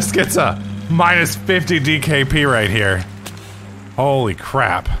minus 50 DKP right here. Holy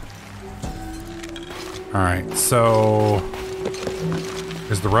crap. Alright, so...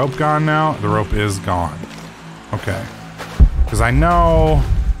 Is the rope gone now? The rope is gone. Okay. Because I know...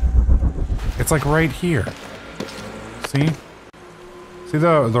 It's like right here. See? See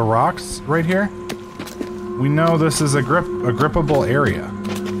the rocks right here? We know this is a grippable area.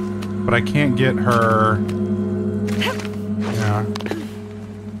 But I can't get her... Yeah.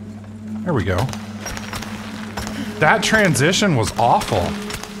 There we go. That transition was awful.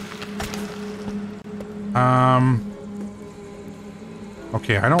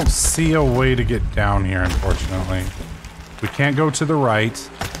 Okay, I don't see a way to get down here, unfortunately. We can't go to the right.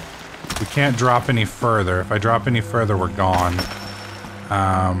 We can't drop any further. If I drop any further, we're gone.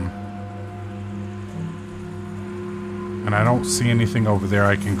 And I don't see anything over there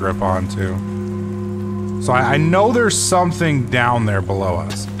I can grip onto. So I know there's something down there below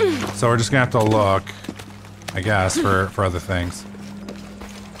us. So we're just gonna have to look, I guess, for other things.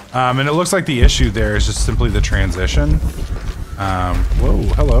 And it looks like the issue there is just simply the transition. Whoa,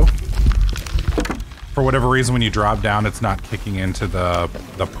 hello. For whatever reason, when you drop down, it's not kicking into the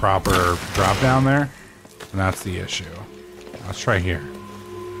proper drop down there. And that's the issue. Let's try here.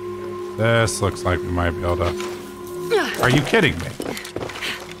 This looks like we might be able to... Are you kidding me?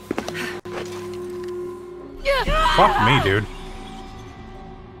 Fuck me, dude.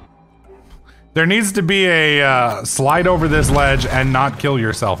 There needs to be a slide over this ledge and not kill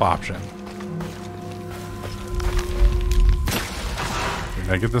yourself option. Did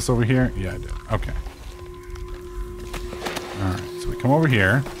I get this over here? Yeah, I did. Okay. Alright, so we come over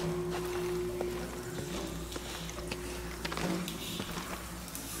here.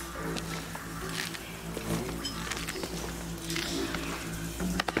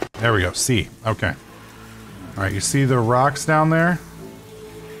 There we go. C. Okay. Alright, you see the rocks down there?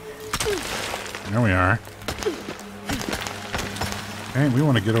 There we are. Okay, we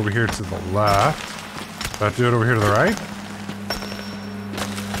want to get over here to the left. Do I have to do it over here to the right?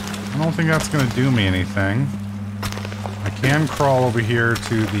 I don't think that's going to do me anything. I can crawl over here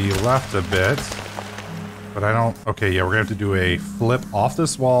to the left a bit. But I don't... Okay, yeah, we're going to have to do a flip off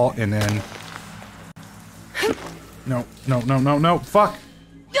this wall and then... No, no, no, no, no. Fuck!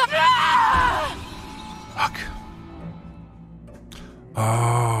 Fuck.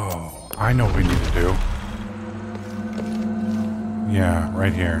 Oh, I know what we need to do. Yeah,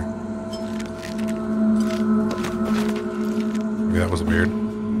 right here. Maybe that was weird.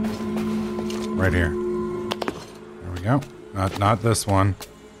 Right here. There we go. Not this one.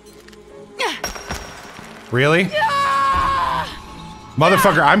 Really?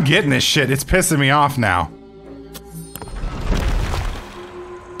 Motherfucker, I'm getting this shit. It's pissing me off now.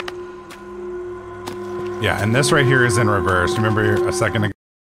 Yeah, and this right here is in reverse. Remember a second ago?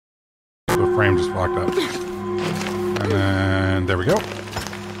 The frame just walked up. And then, there we go.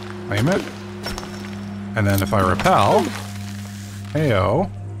 Claim it. And then if I repel... Heyo.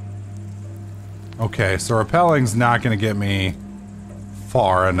 Okay, so repelling's not gonna get me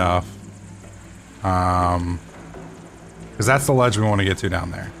far enough. Because that's the ledge we want to get to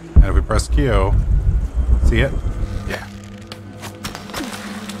down there. And if we press Q... See it? Yeah.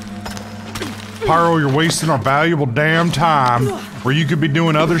 Pyro, you're wasting our valuable damn time where you could be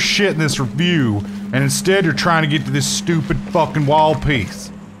doing other shit in this review, and instead you're trying to get to this stupid fucking wall piece.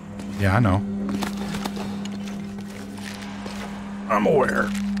 Yeah, I know. I'm aware.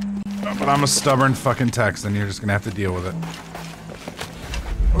 But I'm a stubborn fucking text, and you're just gonna have to deal with it.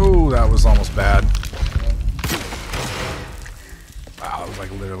 Ooh, that was almost bad. Wow, that was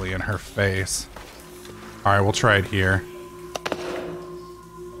like literally in her face. Alright, we'll try it here.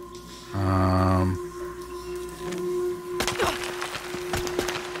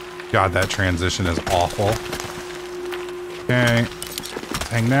 God, that transition is awful. Okay.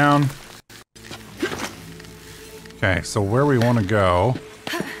 Hang down. Okay, so where we want to go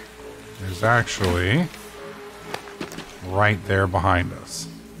is actually right there behind us.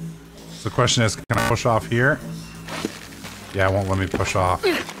 So the question is, can I push off here? Yeah, it won't let me push off.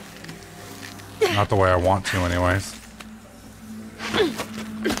 Not the way I want to anyways.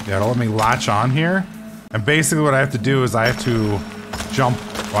 Yeah, it'll let me latch on here. And basically what I have to do is I have to jump.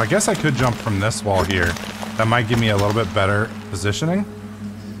 Well, I guess I could jump from this wall here. That might give me a little bit better positioning.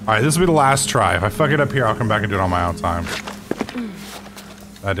 Alright, this will be the last try. If I fuck it up here, I'll come back and do it on my own time.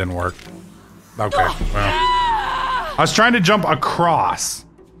 That didn't work. Okay, well. I was trying to jump across.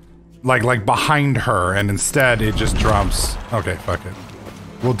 Like behind her, and instead it just jumps. Okay, fuck it.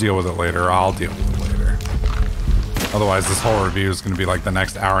 We'll deal with it later. I'll deal with it later. Otherwise, this whole review is going to be like the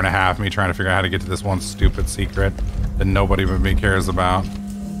next hour and a half, me trying to figure out how to get to this one stupid secret that nobody but me cares about.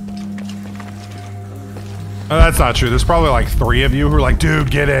 Oh, that's not true. There's probably like 3 of you who are like, dude,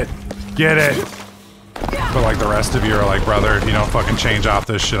 get it. Get it. But like the rest of you are like, brother, if you don't fucking change off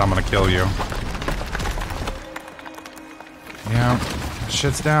this shit, I'm going to kill you. Yeah.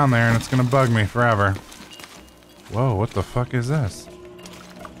 Shit's down there and it's gonna bug me forever. Whoa, what the fuck is this?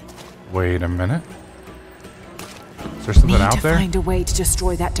 Wait a minute. Is there something out there? Find a way to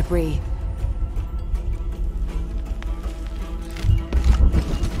destroy that debris.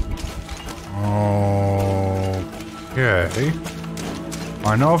 Okay.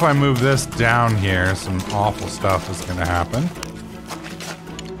 I know if I move this down here, some awful stuff is gonna happen.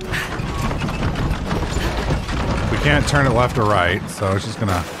 Can't turn it left or right, so it's just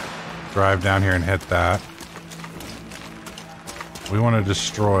gonna drive down here and hit that. We want to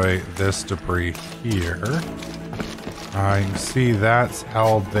destroy this debris here. You can see that's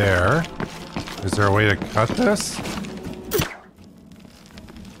held there. Is there a way to cut this?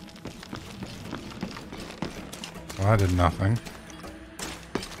 Well, that did nothing.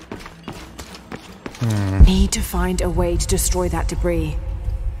 Need to find a way to destroy that debris.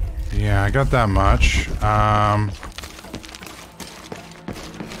 Yeah, I got that much.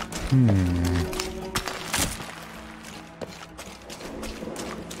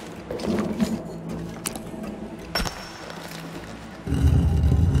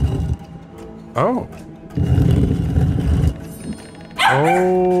 Oh.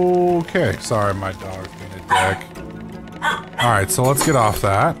 Okay. Sorry, my dog's being a dick. Alright, so let's get off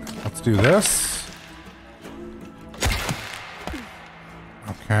that. Let's do this.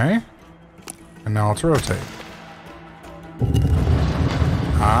 Okay. And now let's rotate.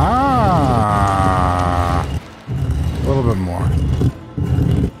 Ah. A little bit more. I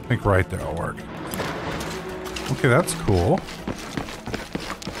think right there will work. Okay, that's cool.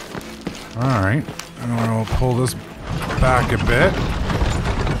 Alright. And we'll pull this back a bit.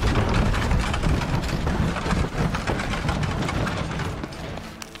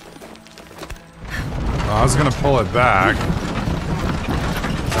 I was gonna pull it back.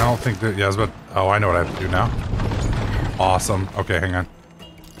 I don't think that, yeah, but oh, I know what I have to do now. Awesome. Okay, hang on.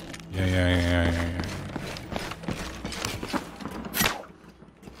 Yeah.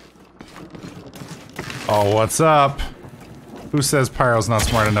 Oh, what's up? Who says Pyro's not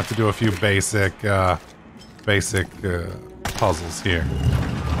smart enough to do a few basic puzzles here?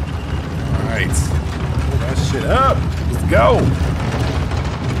 Alright. Pull that shit up. Let's go.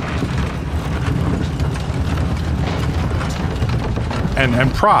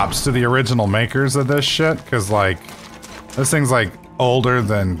 And props to the original makers of this shit, because, like, this thing's, like, older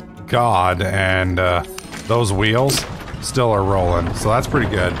than God, and those wheels still are rolling. So that's pretty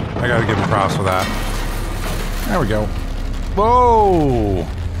good. I gotta give them props for that. There we go. Whoa!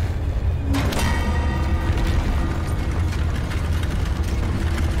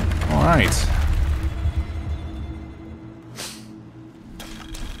 Alright.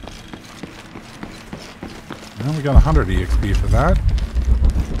 Well, we got 100 EXP for that.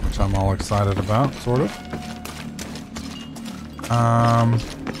 Which I'm all excited about, sort of.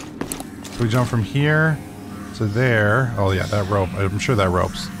 So we jump from here to there. Oh yeah, that rope. I'm sure that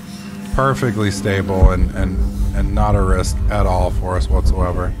rope's perfectly stable and not a risk at all for us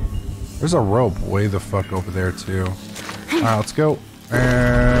whatsoever. There's a rope way the fuck over there too. Alright, let's go.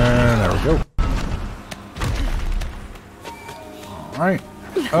 And there we go. Alright,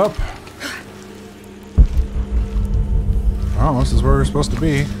 up. Oh, this is where we're supposed to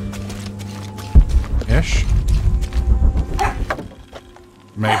be. Ish.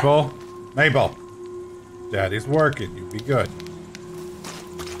 Maple. Maple. Daddy's working. You be good.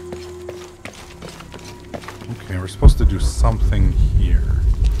 Okay, we're supposed to do something here.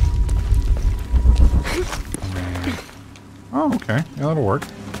 Oh, okay. Yeah, that'll work.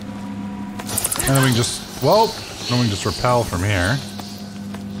 And then we can just, well, then we can just repel from here.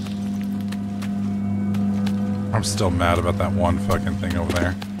 I'm still mad about that one fucking thing over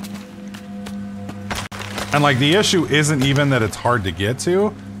there. And like, the issue isn't even that it's hard to get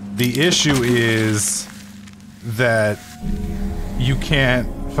to. The issue is that you can't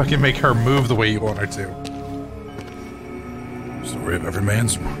fucking make her move the way you want her to. Story of every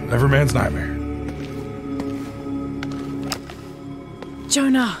man's nightmare.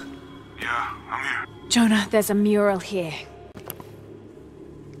 Jonah. Yeah, I'm here. Jonah, there's a mural here.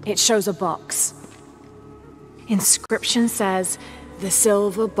 It shows a box. Inscription says, "The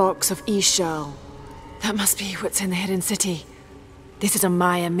silver box of Ishal." That must be what's in the hidden city. This is a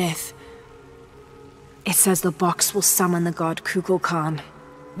Maya myth. It says the box will summon the god Kukulkan.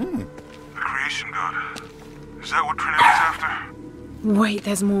 The creation god. Is that what Trinity's after? Wait,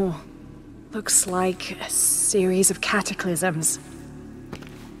 there's more. Looks like a series of cataclysms.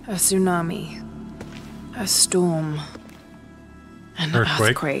 A tsunami. A storm. An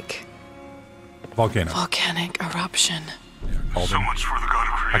earthquake. Volcano. Volcanic eruption. Yeah, so much for the god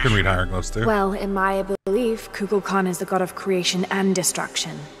of creation. I can read hieroglyphs too. Well, in Maya belief, Kukulkan is the god of creation and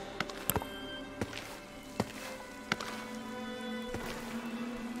destruction.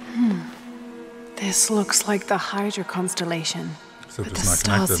 This looks like the Hydra constellation. Except but the it's not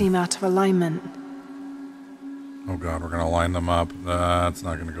stars connected. seem out of alignment. Oh god, we're gonna line them up. That's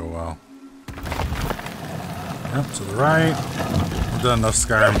not gonna go well. Yep, to the right. We've done enough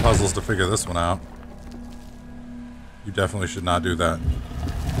Skyrim puzzles to figure this one out. You definitely should not do that.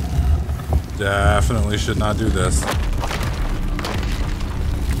 Definitely should not do this.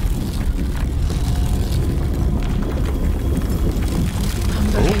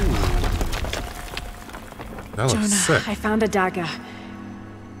 That looks Jonah, sick. I found a dagger.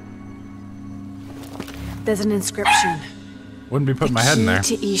 There's an inscription. Wouldn't be putting my head in there.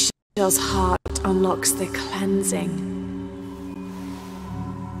 The key to Ishal's heart unlocks the cleansing.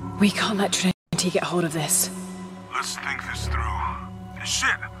 We can't let Trinity get hold of this. Let's think this through.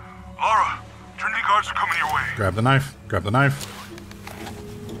 Shit! Laura! Trinity guards are coming your way. Grab the knife. Grab the knife.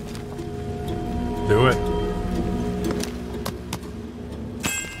 Do it.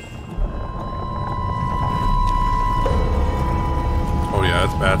 Oh yeah,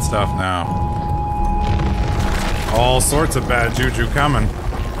 it's bad stuff now. All sorts of bad juju coming.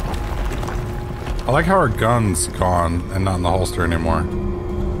 I like how our gun's gone and not in the holster anymore.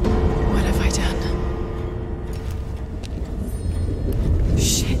 What have I done?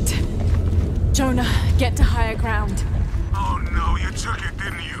 Shit. Jonah, get to higher ground. Oh no, you took it,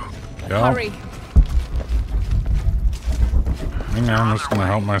 didn't you? Yo. Hurry. Hang on, I'm just gonna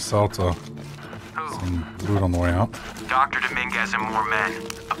help myself to some loot on the way out. Dr. Dominguez and more men.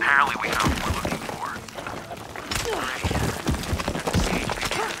 Apparently we found what we're looking for.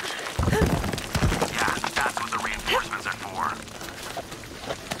 Yeah, that's what the reinforcements are for.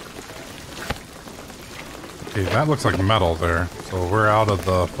 Okay, that looks like metal there. So we're out of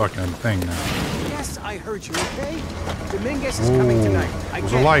the fucking thing now. Yes, I heard you, okay? Dominguez is coming tonight.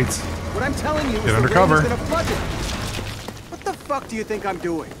 Those are lights. What I'm telling you is Get under cover. Gonna flood it. What the fuck do you think I'm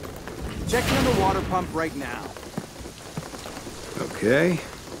doing? Checking on the water pump right now. Okay.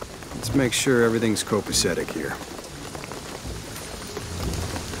 Let's make sure everything's copacetic here.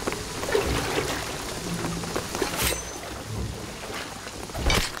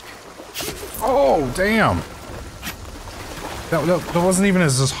 Oh, damn. That wasn't even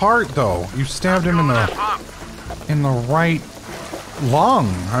his heart, though. You stabbed him in the right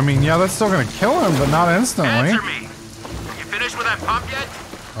lung. I mean, yeah, that's still gonna kill him, but not instantly. Answer me. You finished with that pump yet?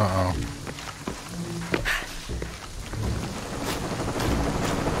 Uh-oh.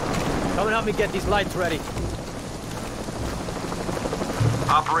 Come and help me get these lights ready.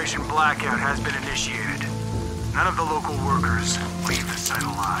 Operation Blackout has been initiated. None of the local workers leave the site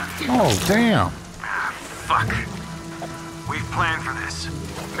alive. Oh, damn. Fuck. We've planned for this.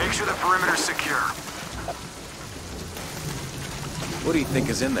 Make sure the perimeter's secure. What do you think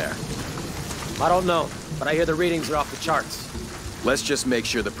is in there? I don't know, but I hear the readings are off the charts. Let's just make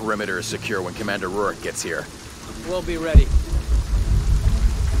sure the perimeter is secure when Commander Rourke gets here. We'll be ready.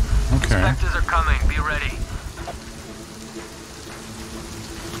 Okay. Inspectors are coming. Be ready.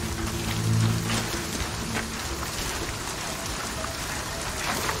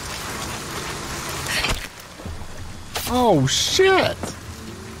 Oh, shit.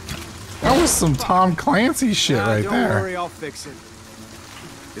 That was some Tom Clancy shit right don't there. worry, I'll fix it.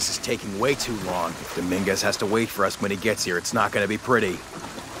 This is taking way too long. If Dominguez has to wait for us when he gets here, it's not gonna be pretty.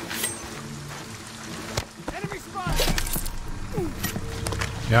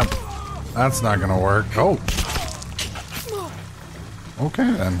 Yep. That's not gonna work. Oh.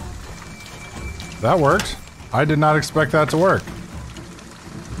 Okay, then. that worked. I did not expect that to work.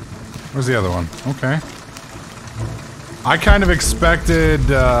 Where's the other one? Okay. I kind of expected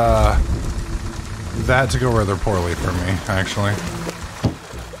that to go rather poorly for me, actually.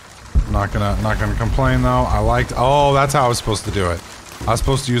 Not gonna complain though. I liked. Oh, that's how I was supposed to do it. I was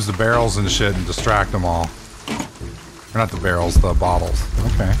supposed to use the barrels and shit and distract them all. Or not the barrels, the bottles.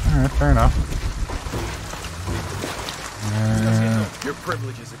 Okay, all right, fair enough. Your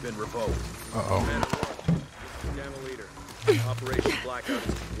privileges have been revoked. Uh-oh. Gamma leader. Operation Blackout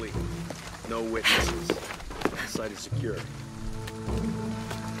is complete. No witnesses. The site is secure.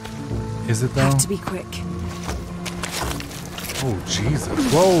 Is it though? Have to be quick. Oh, Jesus.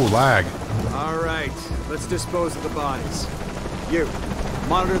 Whoa, lag. All right, let's dispose of the bodies. You,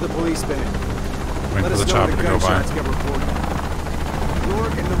 monitor the police van. Wait for the chopper to go by. Get reported.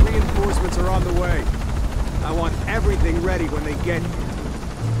 York and the reinforcements are on the way. I want everything ready when they get here.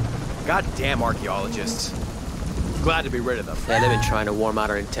 Goddamn archaeologists. Glad to be rid of them. Yeah, they've been trying to warm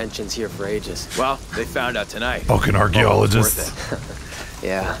out our intentions here for ages. Well, they found out tonight. Fucking archaeologists.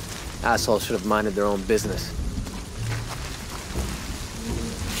 Yeah, assholes should have minded their own business.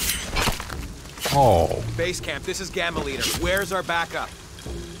 Oh. Base camp, this is Gamma Leader. Where's our backup?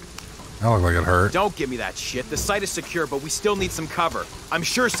 That looked like it hurt. Don't give me that shit. The site is secure, but we still need some cover. I'm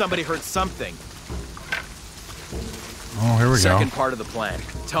sure somebody heard something. Oh, here we go. Second part of the plan.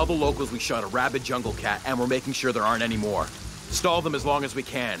 Tell the locals we shot a rabid jungle cat and we're making sure there aren't any more. Stall them as long as we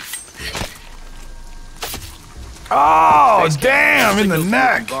can. Oh, damn, in the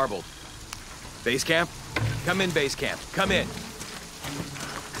neck. Garbled. Base camp? Come in, base camp. Come in.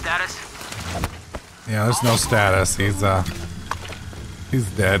 Status? Yeah, there's no status. He's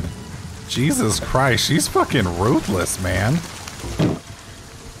dead. Jesus Christ, she's fucking ruthless, man.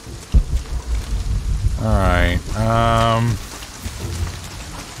 Alright, I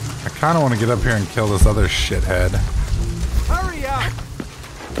kinda wanna get up here and kill this other shithead. Hurry up!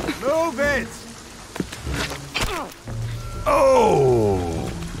 Move it! Oh!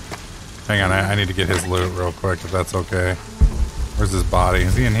 Hang on, I need to get his loot real quick, if that's okay. Where's his body?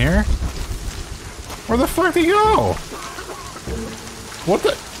 Is he in here? Where the fuck did he go? What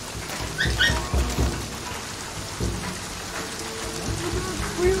the?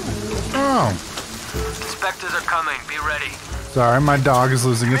 Oh. Inspectors are coming. Be ready. Sorry, my dog is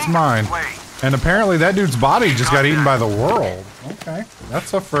losing its mind. And apparently that dude's body just got eaten by the world. Okay,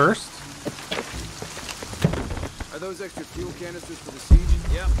 that's a first. Are those extra fuel canisters for the siege?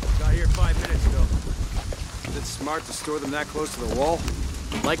 Yep, got here 5 minutes ago. Is it smart to store them that close to the wall?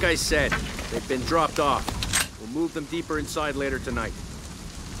 Like I said, they've been dropped off. We'll move them deeper inside later tonight.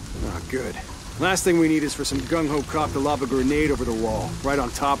 Ah, good. Last thing we need is for some gung-ho cop to lob a grenade over the wall, right on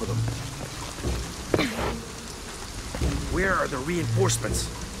top of them. Where are the reinforcements?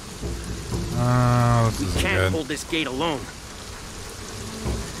 This We isn't can't good. hold this gate alone.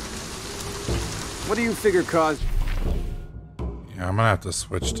 What do you figure caused... Yeah, I'm gonna have to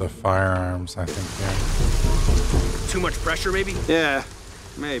switch to firearms, I think, here. Too much pressure, maybe? Yeah,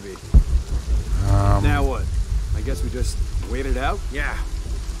 maybe. Now what? I guess we just wait it out? Yeah.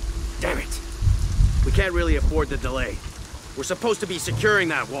 Damn it. We can't really afford the delay. We're supposed to be securing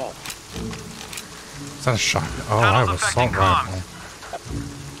that wall. Is that a shotgun? Oh, I have an assault rifle.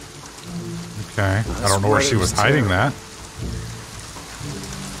 Okay, I don't know where she was hiding that.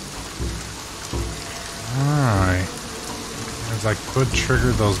 Alright. As I could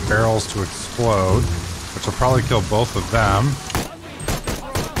trigger those barrels to explode, which will probably kill both of them.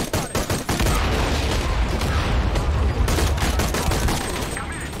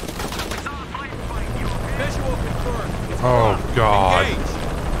 Oh, God.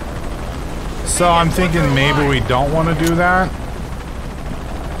 So I'm thinking maybe we don't want to do that.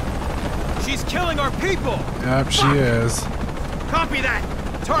 She's killing our people! Yep, she is. Copy that!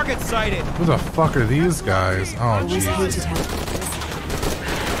 Target sighted! Who the fuck are these guys? Oh, Jesus.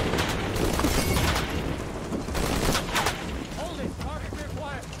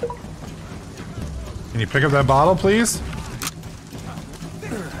 Can you pick up that bottle, please?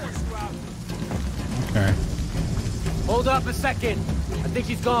 Okay. Hold up a second. I think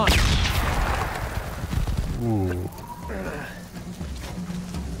she's gone. Ooh.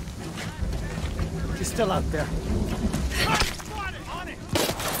 She's still out there.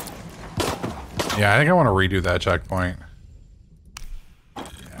 Yeah, I think I want to redo that checkpoint.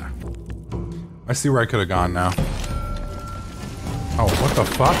 Yeah. I see where I could have gone now. Oh, what the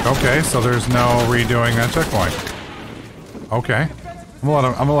fuck? Okay, so there's no redoing that checkpoint. Okay. I'm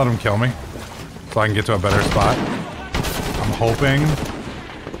gonna let him kill me. So I can get to a better spot. I'm hoping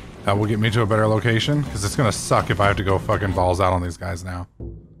that will get me to a better location. Because it's gonna suck if I have to go fucking balls out on these guys now.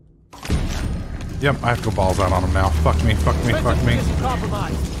 Yep, I have to go balls out on him now. Fuck me, fuck me, fuck me.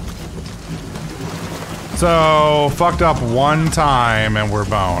 So, fucked up one time and we're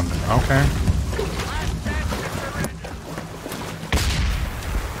boned. Okay.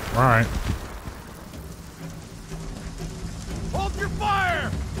 Alright. Hold your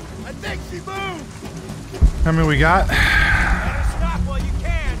fire! I think she moved! How many we got? Better stop while you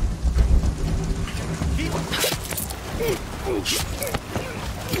can!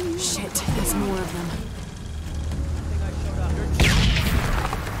 Shit, there's more of them.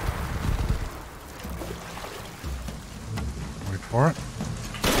 Wait for it.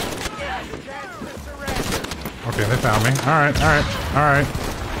 Okay, they found me. Alright, alright, alright.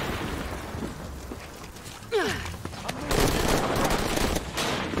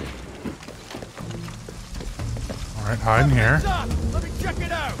 Alright, hide in here. Let me check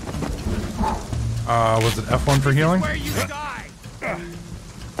it out! Was it F1 for healing? Where you die!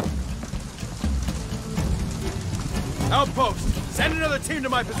 Outpost! Send another team to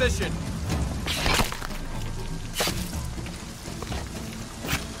my position!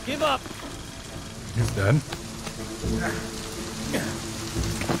 Give up! He's dead.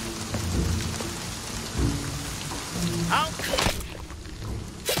 Out!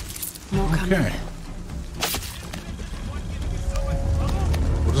 More coming. Okay.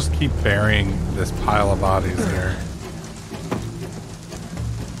 We'll just keep burying this pile of bodies here.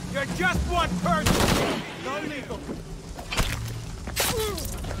 You're just one person! No legal!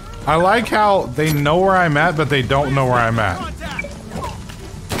 I like how they know where I'm at, but they don't know where I'm at.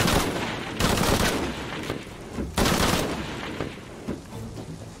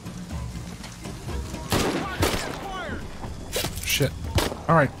 Shit.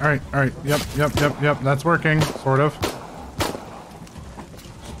 Alright, alright, alright. Yep, yep, yep, yep. That's working. Sort of.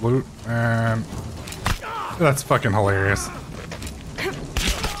 Loot and... That's fucking hilarious.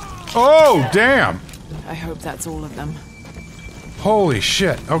 Oh, damn! I hope that's all of them. Holy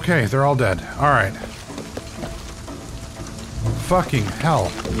shit. Okay, they're all dead. Alright. Fucking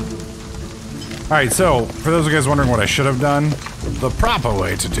hell. Alright, so, for those of you guys wondering what I should have done, the proper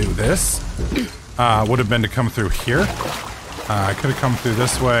way to do this would have been to come through here. I could have come through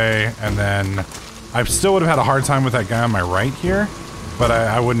this way, and then I still would have had a hard time with that guy on my right here, but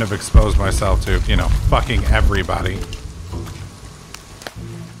I wouldn't have exposed myself to, you know, fucking everybody.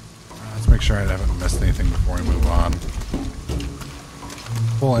 Let's make sure I haven't missed anything before we move on.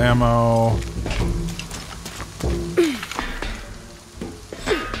 Full ammo.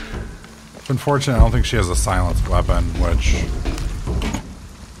 It's unfortunate, I don't think she has a silenced weapon, which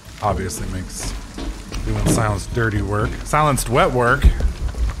obviously makes doing silenced dirty work. Silenced wet work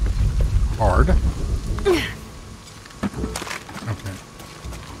hard. Okay.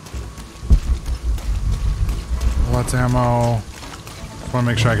 Let's ammo. Just want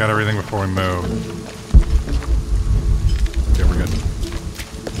to make sure I got everything before we move. Okay, we're good.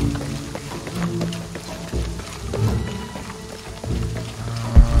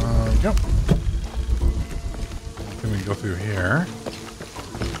 Yep. Then we can go through here.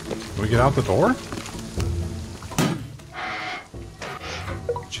 Can we get out the door?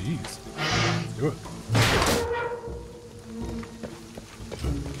 Jeez. Let's do it.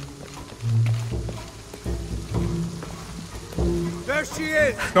 There she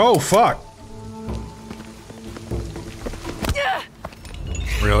is! Oh, fuck.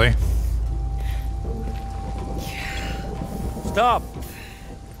 Really? Stop!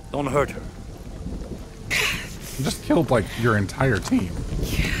 Don't hurt her. You just killed, like, your entire team.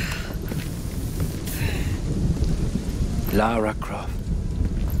 Lara Croft.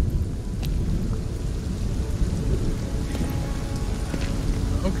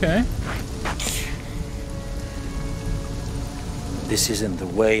 Okay. This isn't the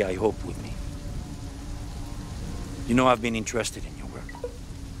way I hoped with me. You know I've been interested in your work.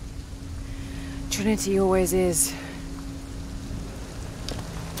 Trinity always is.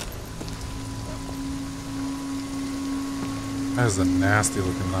 That is a nasty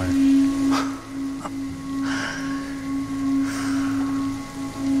looking knife.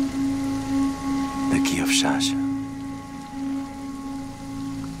 The key of Shasha.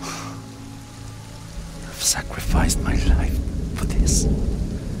 I've sacrificed my life for this.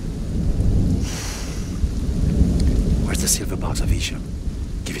 Where's the silver box of Isha?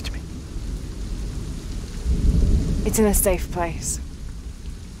 Give it to me. It's in a safe place.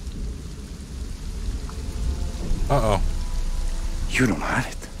 Uh-oh. You don't have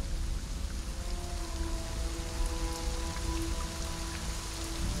it.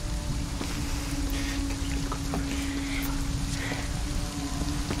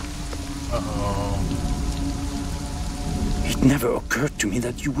 Uh-oh. It never occurred to me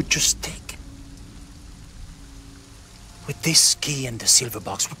that you would just take With this key and the silver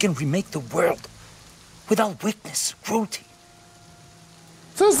box, we can remake the world. Without weakness, cruelty.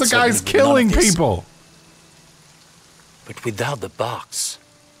 Says the guy's killing people. But without the box,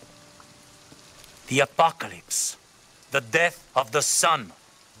 the apocalypse, the death of the sun.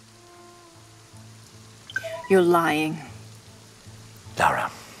 You're lying. Lara,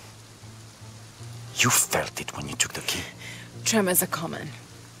 you felt it when you took the key. Tremors are common.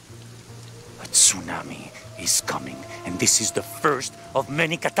 A tsunami is coming, and this is the first of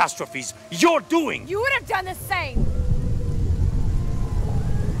many catastrophes you're doing. You would have done the same.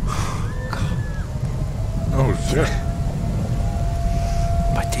 Oh, shit.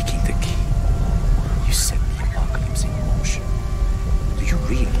 By taking the key, you set the apocalypse in motion. Do you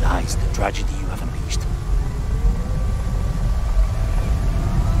realize the tragedy you have unleashed?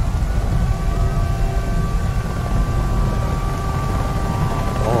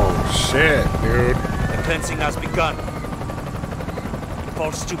 Oh, shit, dude. The cleansing has begun. It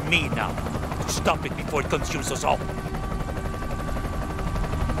falls to me now to stop it before it consumes us all.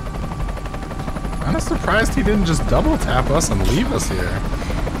 I'm surprised he didn't just double tap us and leave us here.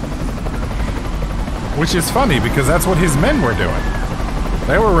 Which is funny because that's what his men were doing.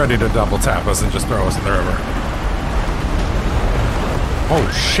 They were ready to double tap us and just throw us in the river. Oh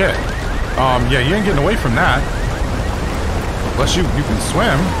shit. Yeah, you ain't getting away from that. Unless you can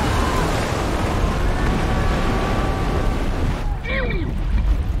swim.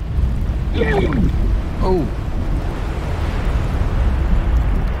 Oh.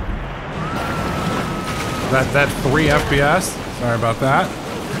 That 3 FPS. Sorry about that.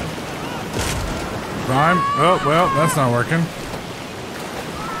 Time. Oh, well, that's not working.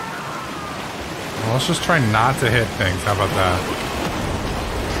 Well, let's just try not to hit things. How about that?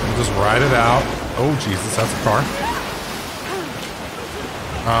 We'll just ride it out. Oh, Jesus, that's a car.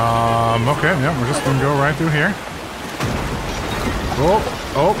 Okay, yeah, we're just gonna go right through here.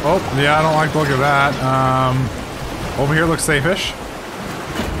 Oh, yeah, I don't like the look of that. Over here looks safe-ish.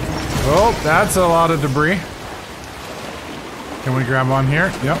 Oh, that's a lot of debris. Can we grab on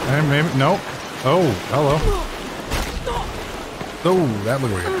here? Yep, and maybe, nope. Oh, hello. Oh, that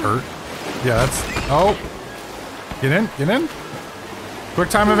looked like it hurt. Yeah, that's, oh. Get in. Quick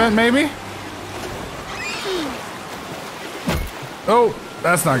time event, maybe? Oh,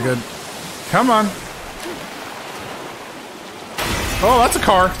 that's not good. Come on. Oh, that's a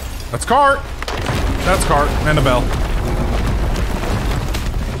car. That's car. That's car. And a bell.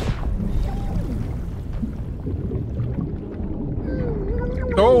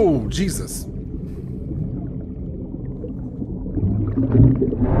 Oh, Jesus.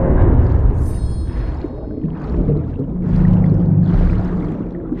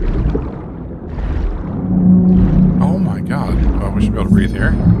 Oh my God. Oh, we should be able to breathe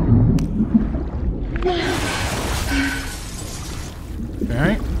here.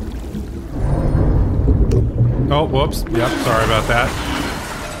 Okay. Oh, whoops. Yep, sorry about that.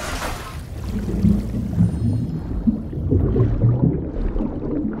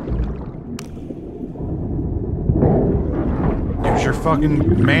 Use your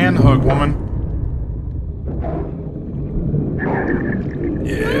fucking man hug, woman.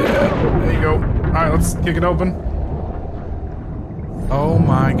 Yeah, there you go. Alright, let's kick it open. Oh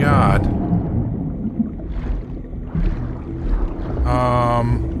my God.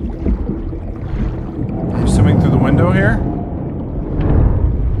 I'm assuming through the window here.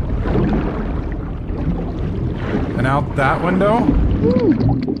 And out that window.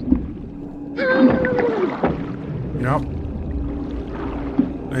 Yep.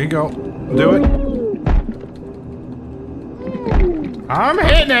 There you go. Do it. I'm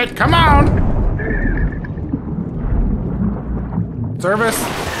hitting it. Come on. Service.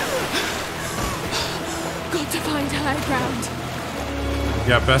 Got to find high ground.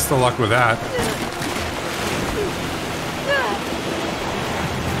 Yeah, best of luck with that.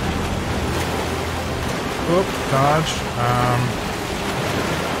 Oop, dodge.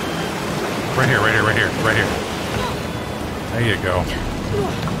 Right here. There you go.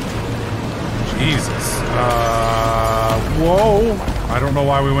 Jesus. Whoa. I don't know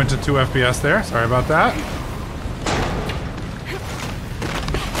why we went to 2 FPS there. Sorry about that.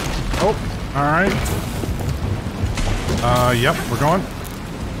 Oh, alright. Yep, we're going.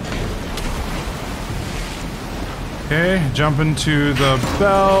 Okay, jump into the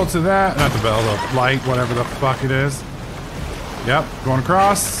bell to that. Not the bell, the light, whatever the fuck it is. Yep, going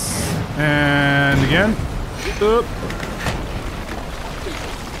across. And again. Oop.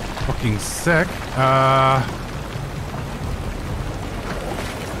 Fucking sick.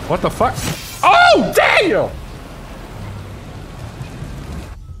 What the fuck? Oh, damn!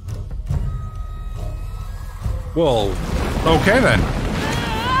 Whoa. Okay then.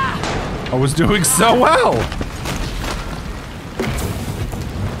 I was doing so well.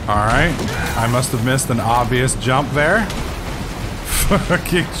 Alright. I must have missed an obvious jump there.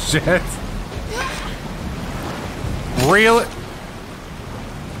 Fucking shit. Really?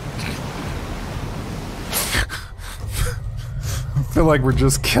 I feel like we're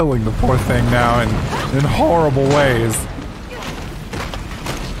just killing the poor thing now in horrible ways.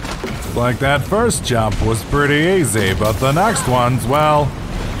 Like that first jump was pretty easy, but the next ones, well,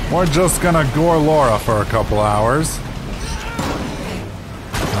 we're just gonna gore Laura for a couple hours.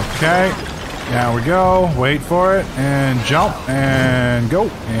 Okay, now we go, wait for it, and jump, and go,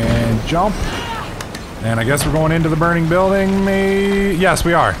 and jump. And I guess we're going into the burning building, yes,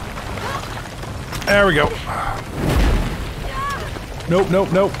 we are. There we go. Nope,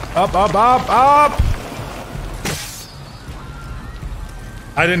 nope, nope. Up, up, up, up!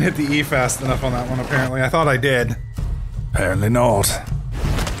 I didn't hit the E fast enough on that one, apparently. I thought I did. Apparently not.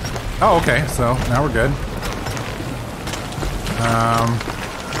 Oh, okay, so now we're good.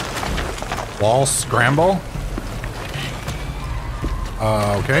 Wall scramble.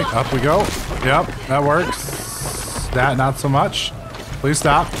 Okay, up we go. Yep, that works. That, not so much. Please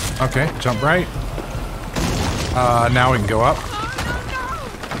stop. Okay, jump right. Now we can go up.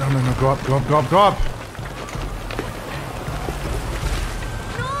 No, no, no, go up, go up, go up, go up!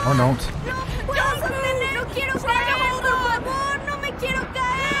 Or don't.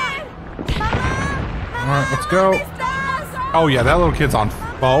 Alright, let's go. Oh yeah, that little kid's on.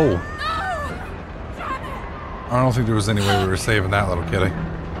 Oh. I don't think there was any way we were saving that little kitty.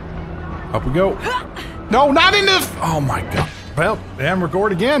 Up we go. No, not in the. Oh my god. Well, and we're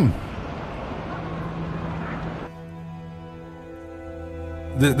gored again.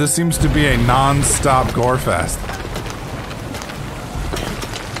 This seems to be a non-stop gore fest.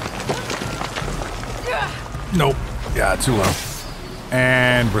 Nope. Yeah, too low.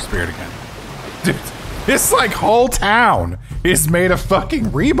 And we're speared again. Dude, this like whole town is made of fucking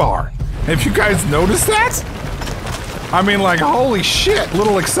rebar. Have you guys noticed that? I mean, like, holy shit,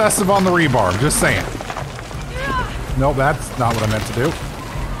 little excessive on the rebar, just saying. Nope, that's not what I meant to do.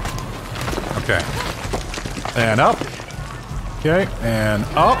 Okay. And up. Okay, and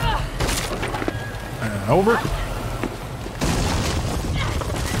up. And over.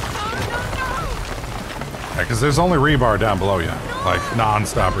 Yeah, because there's only rebar down below you. Like,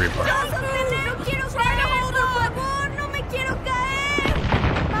 non-stop rebar.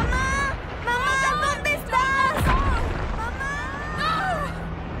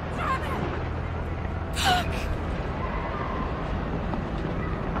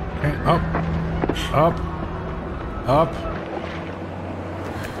 Okay, up. Up. Up.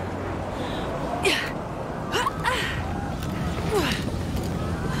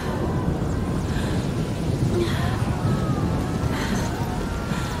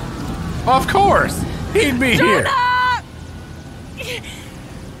 Of course! He'd be here!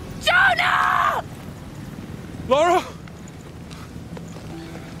 Jonah! Laura?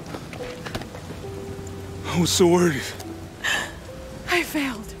 I was so worried. I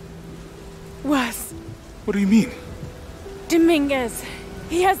failed. Worse. What do you mean? Dominguez.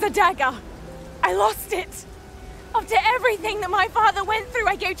 He has the dagger. I lost it. After everything that my father went through,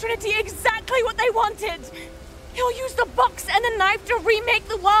 I gave Trinity exactly what they wanted. He'll use the box and the knife to remake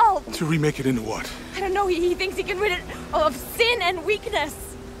the world. To remake it into what? I don't know. He thinks he can rid it of sin and weakness.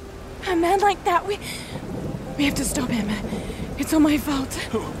 A man like that, we have to stop him. It's all my fault.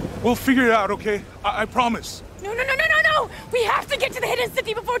 We'll figure it out, okay? I promise. No. We have to get to the hidden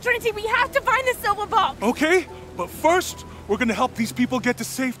city before Trinity. We have to find the silver box. Okay, but first, we're gonna help these people get to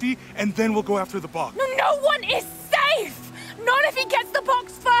safety, and then we'll go after the box. No one is safe! Not if he gets the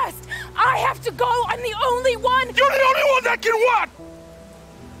box first! I have to go! I'm the only one! You're the only one that can what?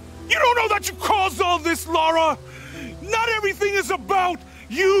 You don't know that you caused all this, Laura! Not everything is about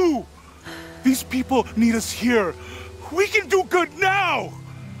you! These people need us here. We can do good now!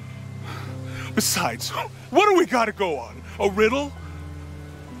 Besides, what do we gotta go on? A riddle?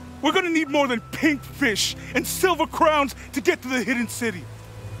 We're gonna need more than pink fish and silver crowns to get to the hidden city.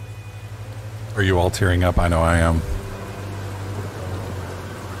 Are you all tearing up? I know I am.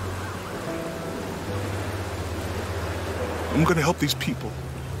 I'm gonna help these people.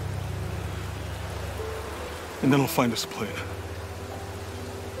 And then I'll find us a plane.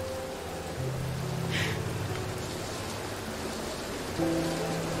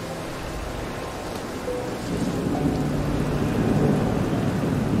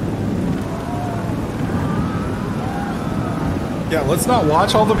 Yeah, let's not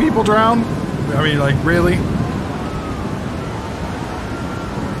watch all the people drown. I mean, like, really?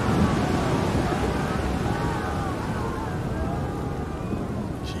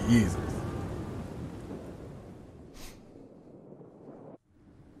 Jesus.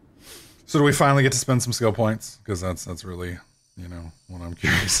 So do we finally get to spend some skill points? Because that's really, you know, what I'm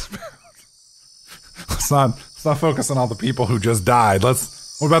curious about. Let's not focus on all the people who just died.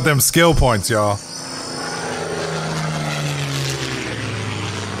 What about them skill points, y'all?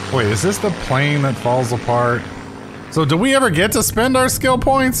 Wait, is this the plane that falls apart? So do we ever get to spend our skill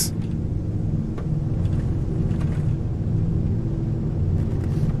points?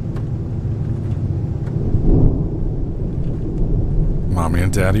 Mommy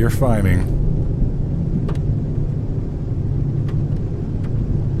and Daddy are fighting.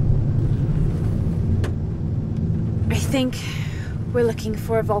 I think we're looking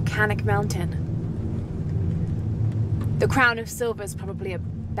for a volcanic mountain. The crown of silver is probably a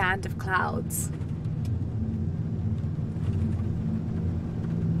band of clouds.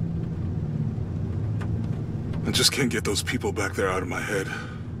 I just can't get those people back there out of my head.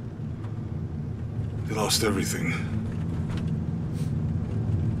 They lost everything.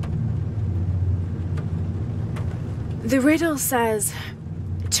 The riddle says,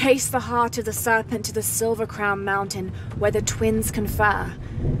 chase the heart of the serpent to the Silver Crown Mountain where the twins confer.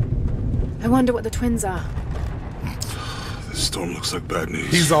 I wonder what the twins are. This storm looks like bad news.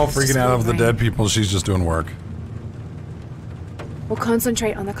 He's all freaking out of the dead people. She's just doing work. We'll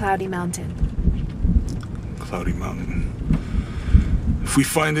concentrate on the Cloudy Mountain. Cloudy Mountain. If we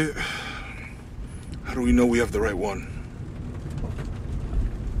find it, how do we know we have the right one?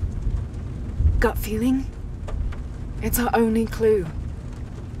 Gut feeling? It's our only clue.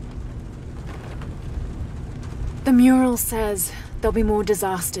 The mural says there'll be more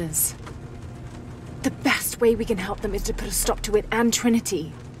disasters. The best way we can help them is to put a stop to it and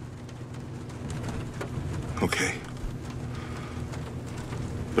Trinity. Okay.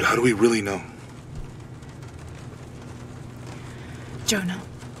 But how do we really know? Jonah,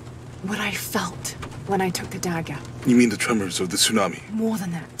 what I felt when I took the dagger. You mean the tremors of the tsunami? More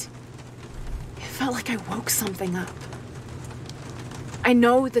than that. It felt like I woke something up. I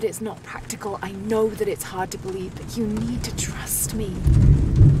know that it's not practical. I know that it's hard to believe, but you need to trust me.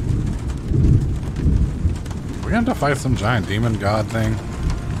 We're gonna have to fight some giant demon god thing.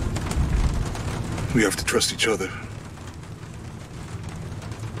 We have to trust each other.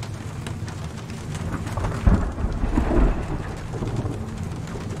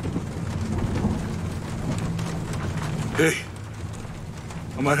 Hey,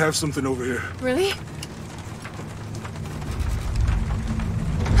 I might have something over here. Really?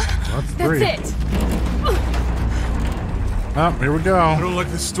 That's That's three. it. Oh, here we go. I don't like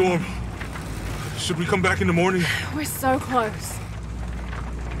this storm. Should we come back in the morning? We're so close.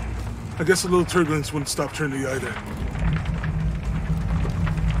 I guess a little turbulence wouldn't stop Trinity either.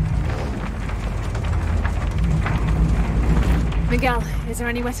 Miguel, is there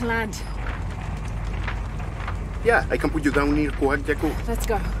anywhere to land? Yeah, I can put you down near Coajaco. Let's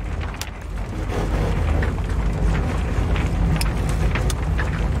go.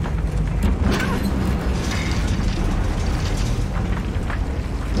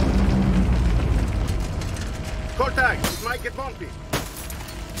 Contact! It might get bumpy.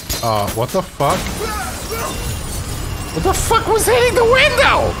 What the fuck? What the fuck was hitting the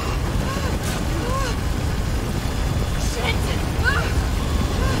window?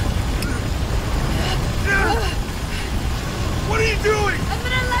 What are you doing? I'm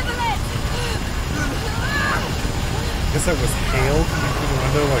gonna level it! I guess that was hail coming through the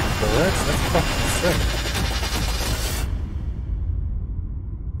window like bullets? That's fucking sick.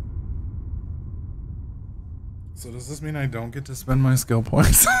 So does this mean I don't get to spend my skill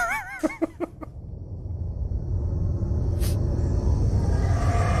points?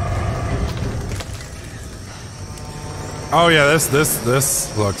 Oh yeah, this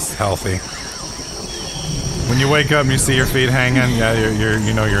looks healthy. When you wake up and you see your feet hanging, yeah,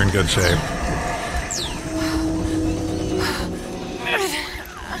 you know you're in good shape.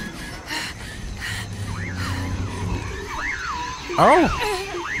 Oh,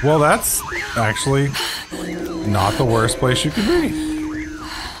 well that's actually not the worst place you could be.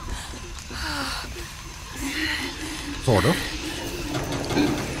 Sort of.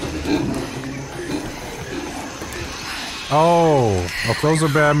 Oh, if those are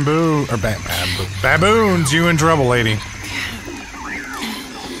baboons, you in trouble, lady.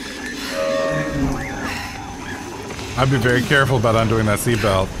 I'd be very careful about undoing that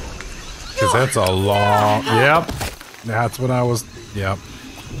seatbelt. Because that's a long... Yep. That's what I was... Yep.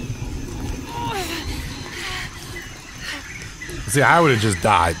 See, I would have just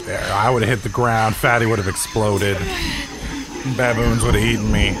died there. I would have hit the ground, Fatty would have exploded. Baboons would have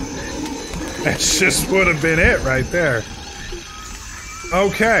eaten me. That just would have been it right there.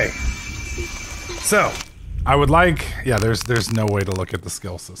 Okay. So, I would like... Yeah, there's no way to look at the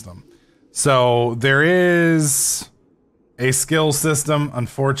skill system. So, there is a skill system.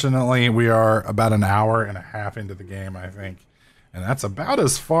 Unfortunately, we are about an hour and a half into the game, I think. And that's about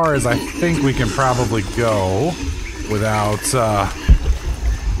as far as I think we can probably go without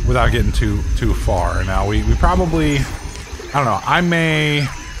getting too far. Now, we probably... I don't know. I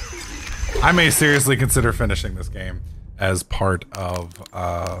may seriously consider finishing this game as part of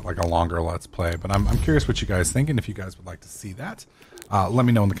like a longer Let's Play, but I'm curious what you guys think, and if you guys would like to see that, let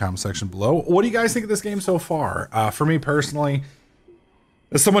me know in the comment section below. What do you guys think of this game so far? For me personally,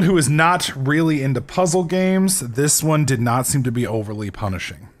 as someone who is not really into puzzle games, this one did not seem to be overly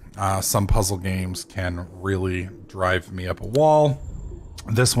punishing. Some puzzle games can really drive me up a wall.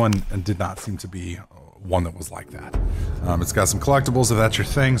 This one did not seem to be one that was like that. It's got some collectibles if that's your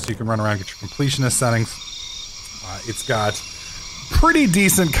thing, so you can run around and get your completionist settings. It's got pretty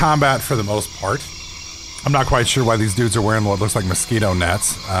decent combat for the most part. I'm not quite sure why these dudes are wearing what looks like mosquito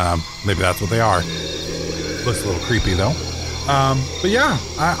nets. Maybe that's what they are. Looks a little creepy though. But yeah,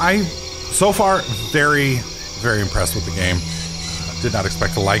 I so far very, very impressed with the game. Did not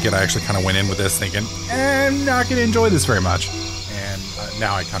expect to like it. I actually kind of went in with this thinking, I'm not going to enjoy this very much. And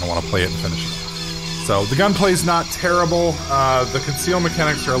now I kind of want to play it and finish it. So the gunplay's not terrible. The conceal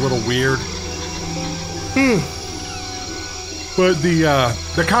mechanics are a little weird. But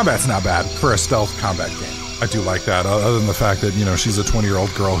the combat's not bad for a stealth combat game. I do like that, other than the fact that, you know, she's a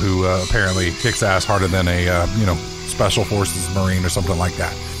 20-year-old girl who apparently kicks ass harder than a, you know, Special Forces Marine or something like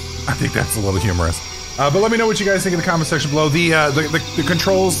that. I think that's a little humorous. But let me know what you guys think in the comment section below. The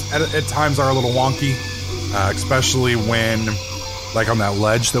controls at times are a little wonky, especially when... like on that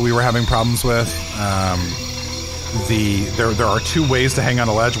ledge that we were having problems with. There are two ways to hang on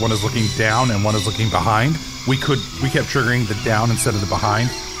a ledge. One is looking down and one is looking behind. We kept triggering the down instead of the behind.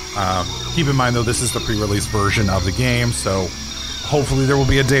 Keep in mind though, this is the pre-release version of the game, so hopefully there will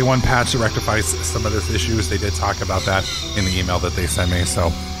be a day one patch that rectifies some of these issues. They did talk about that in the email that they sent me, so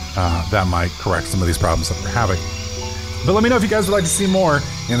that might correct some of these problems that we're having. But let me know if you guys would like to see more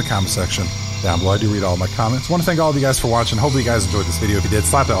in the comment section down below. I do read all of my comments. I want to thank all of you guys for watching. Hopefully you guys enjoyed this video. If you did,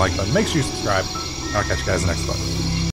 slap that like button. Make sure you subscribe. I'll catch you guys in the next one.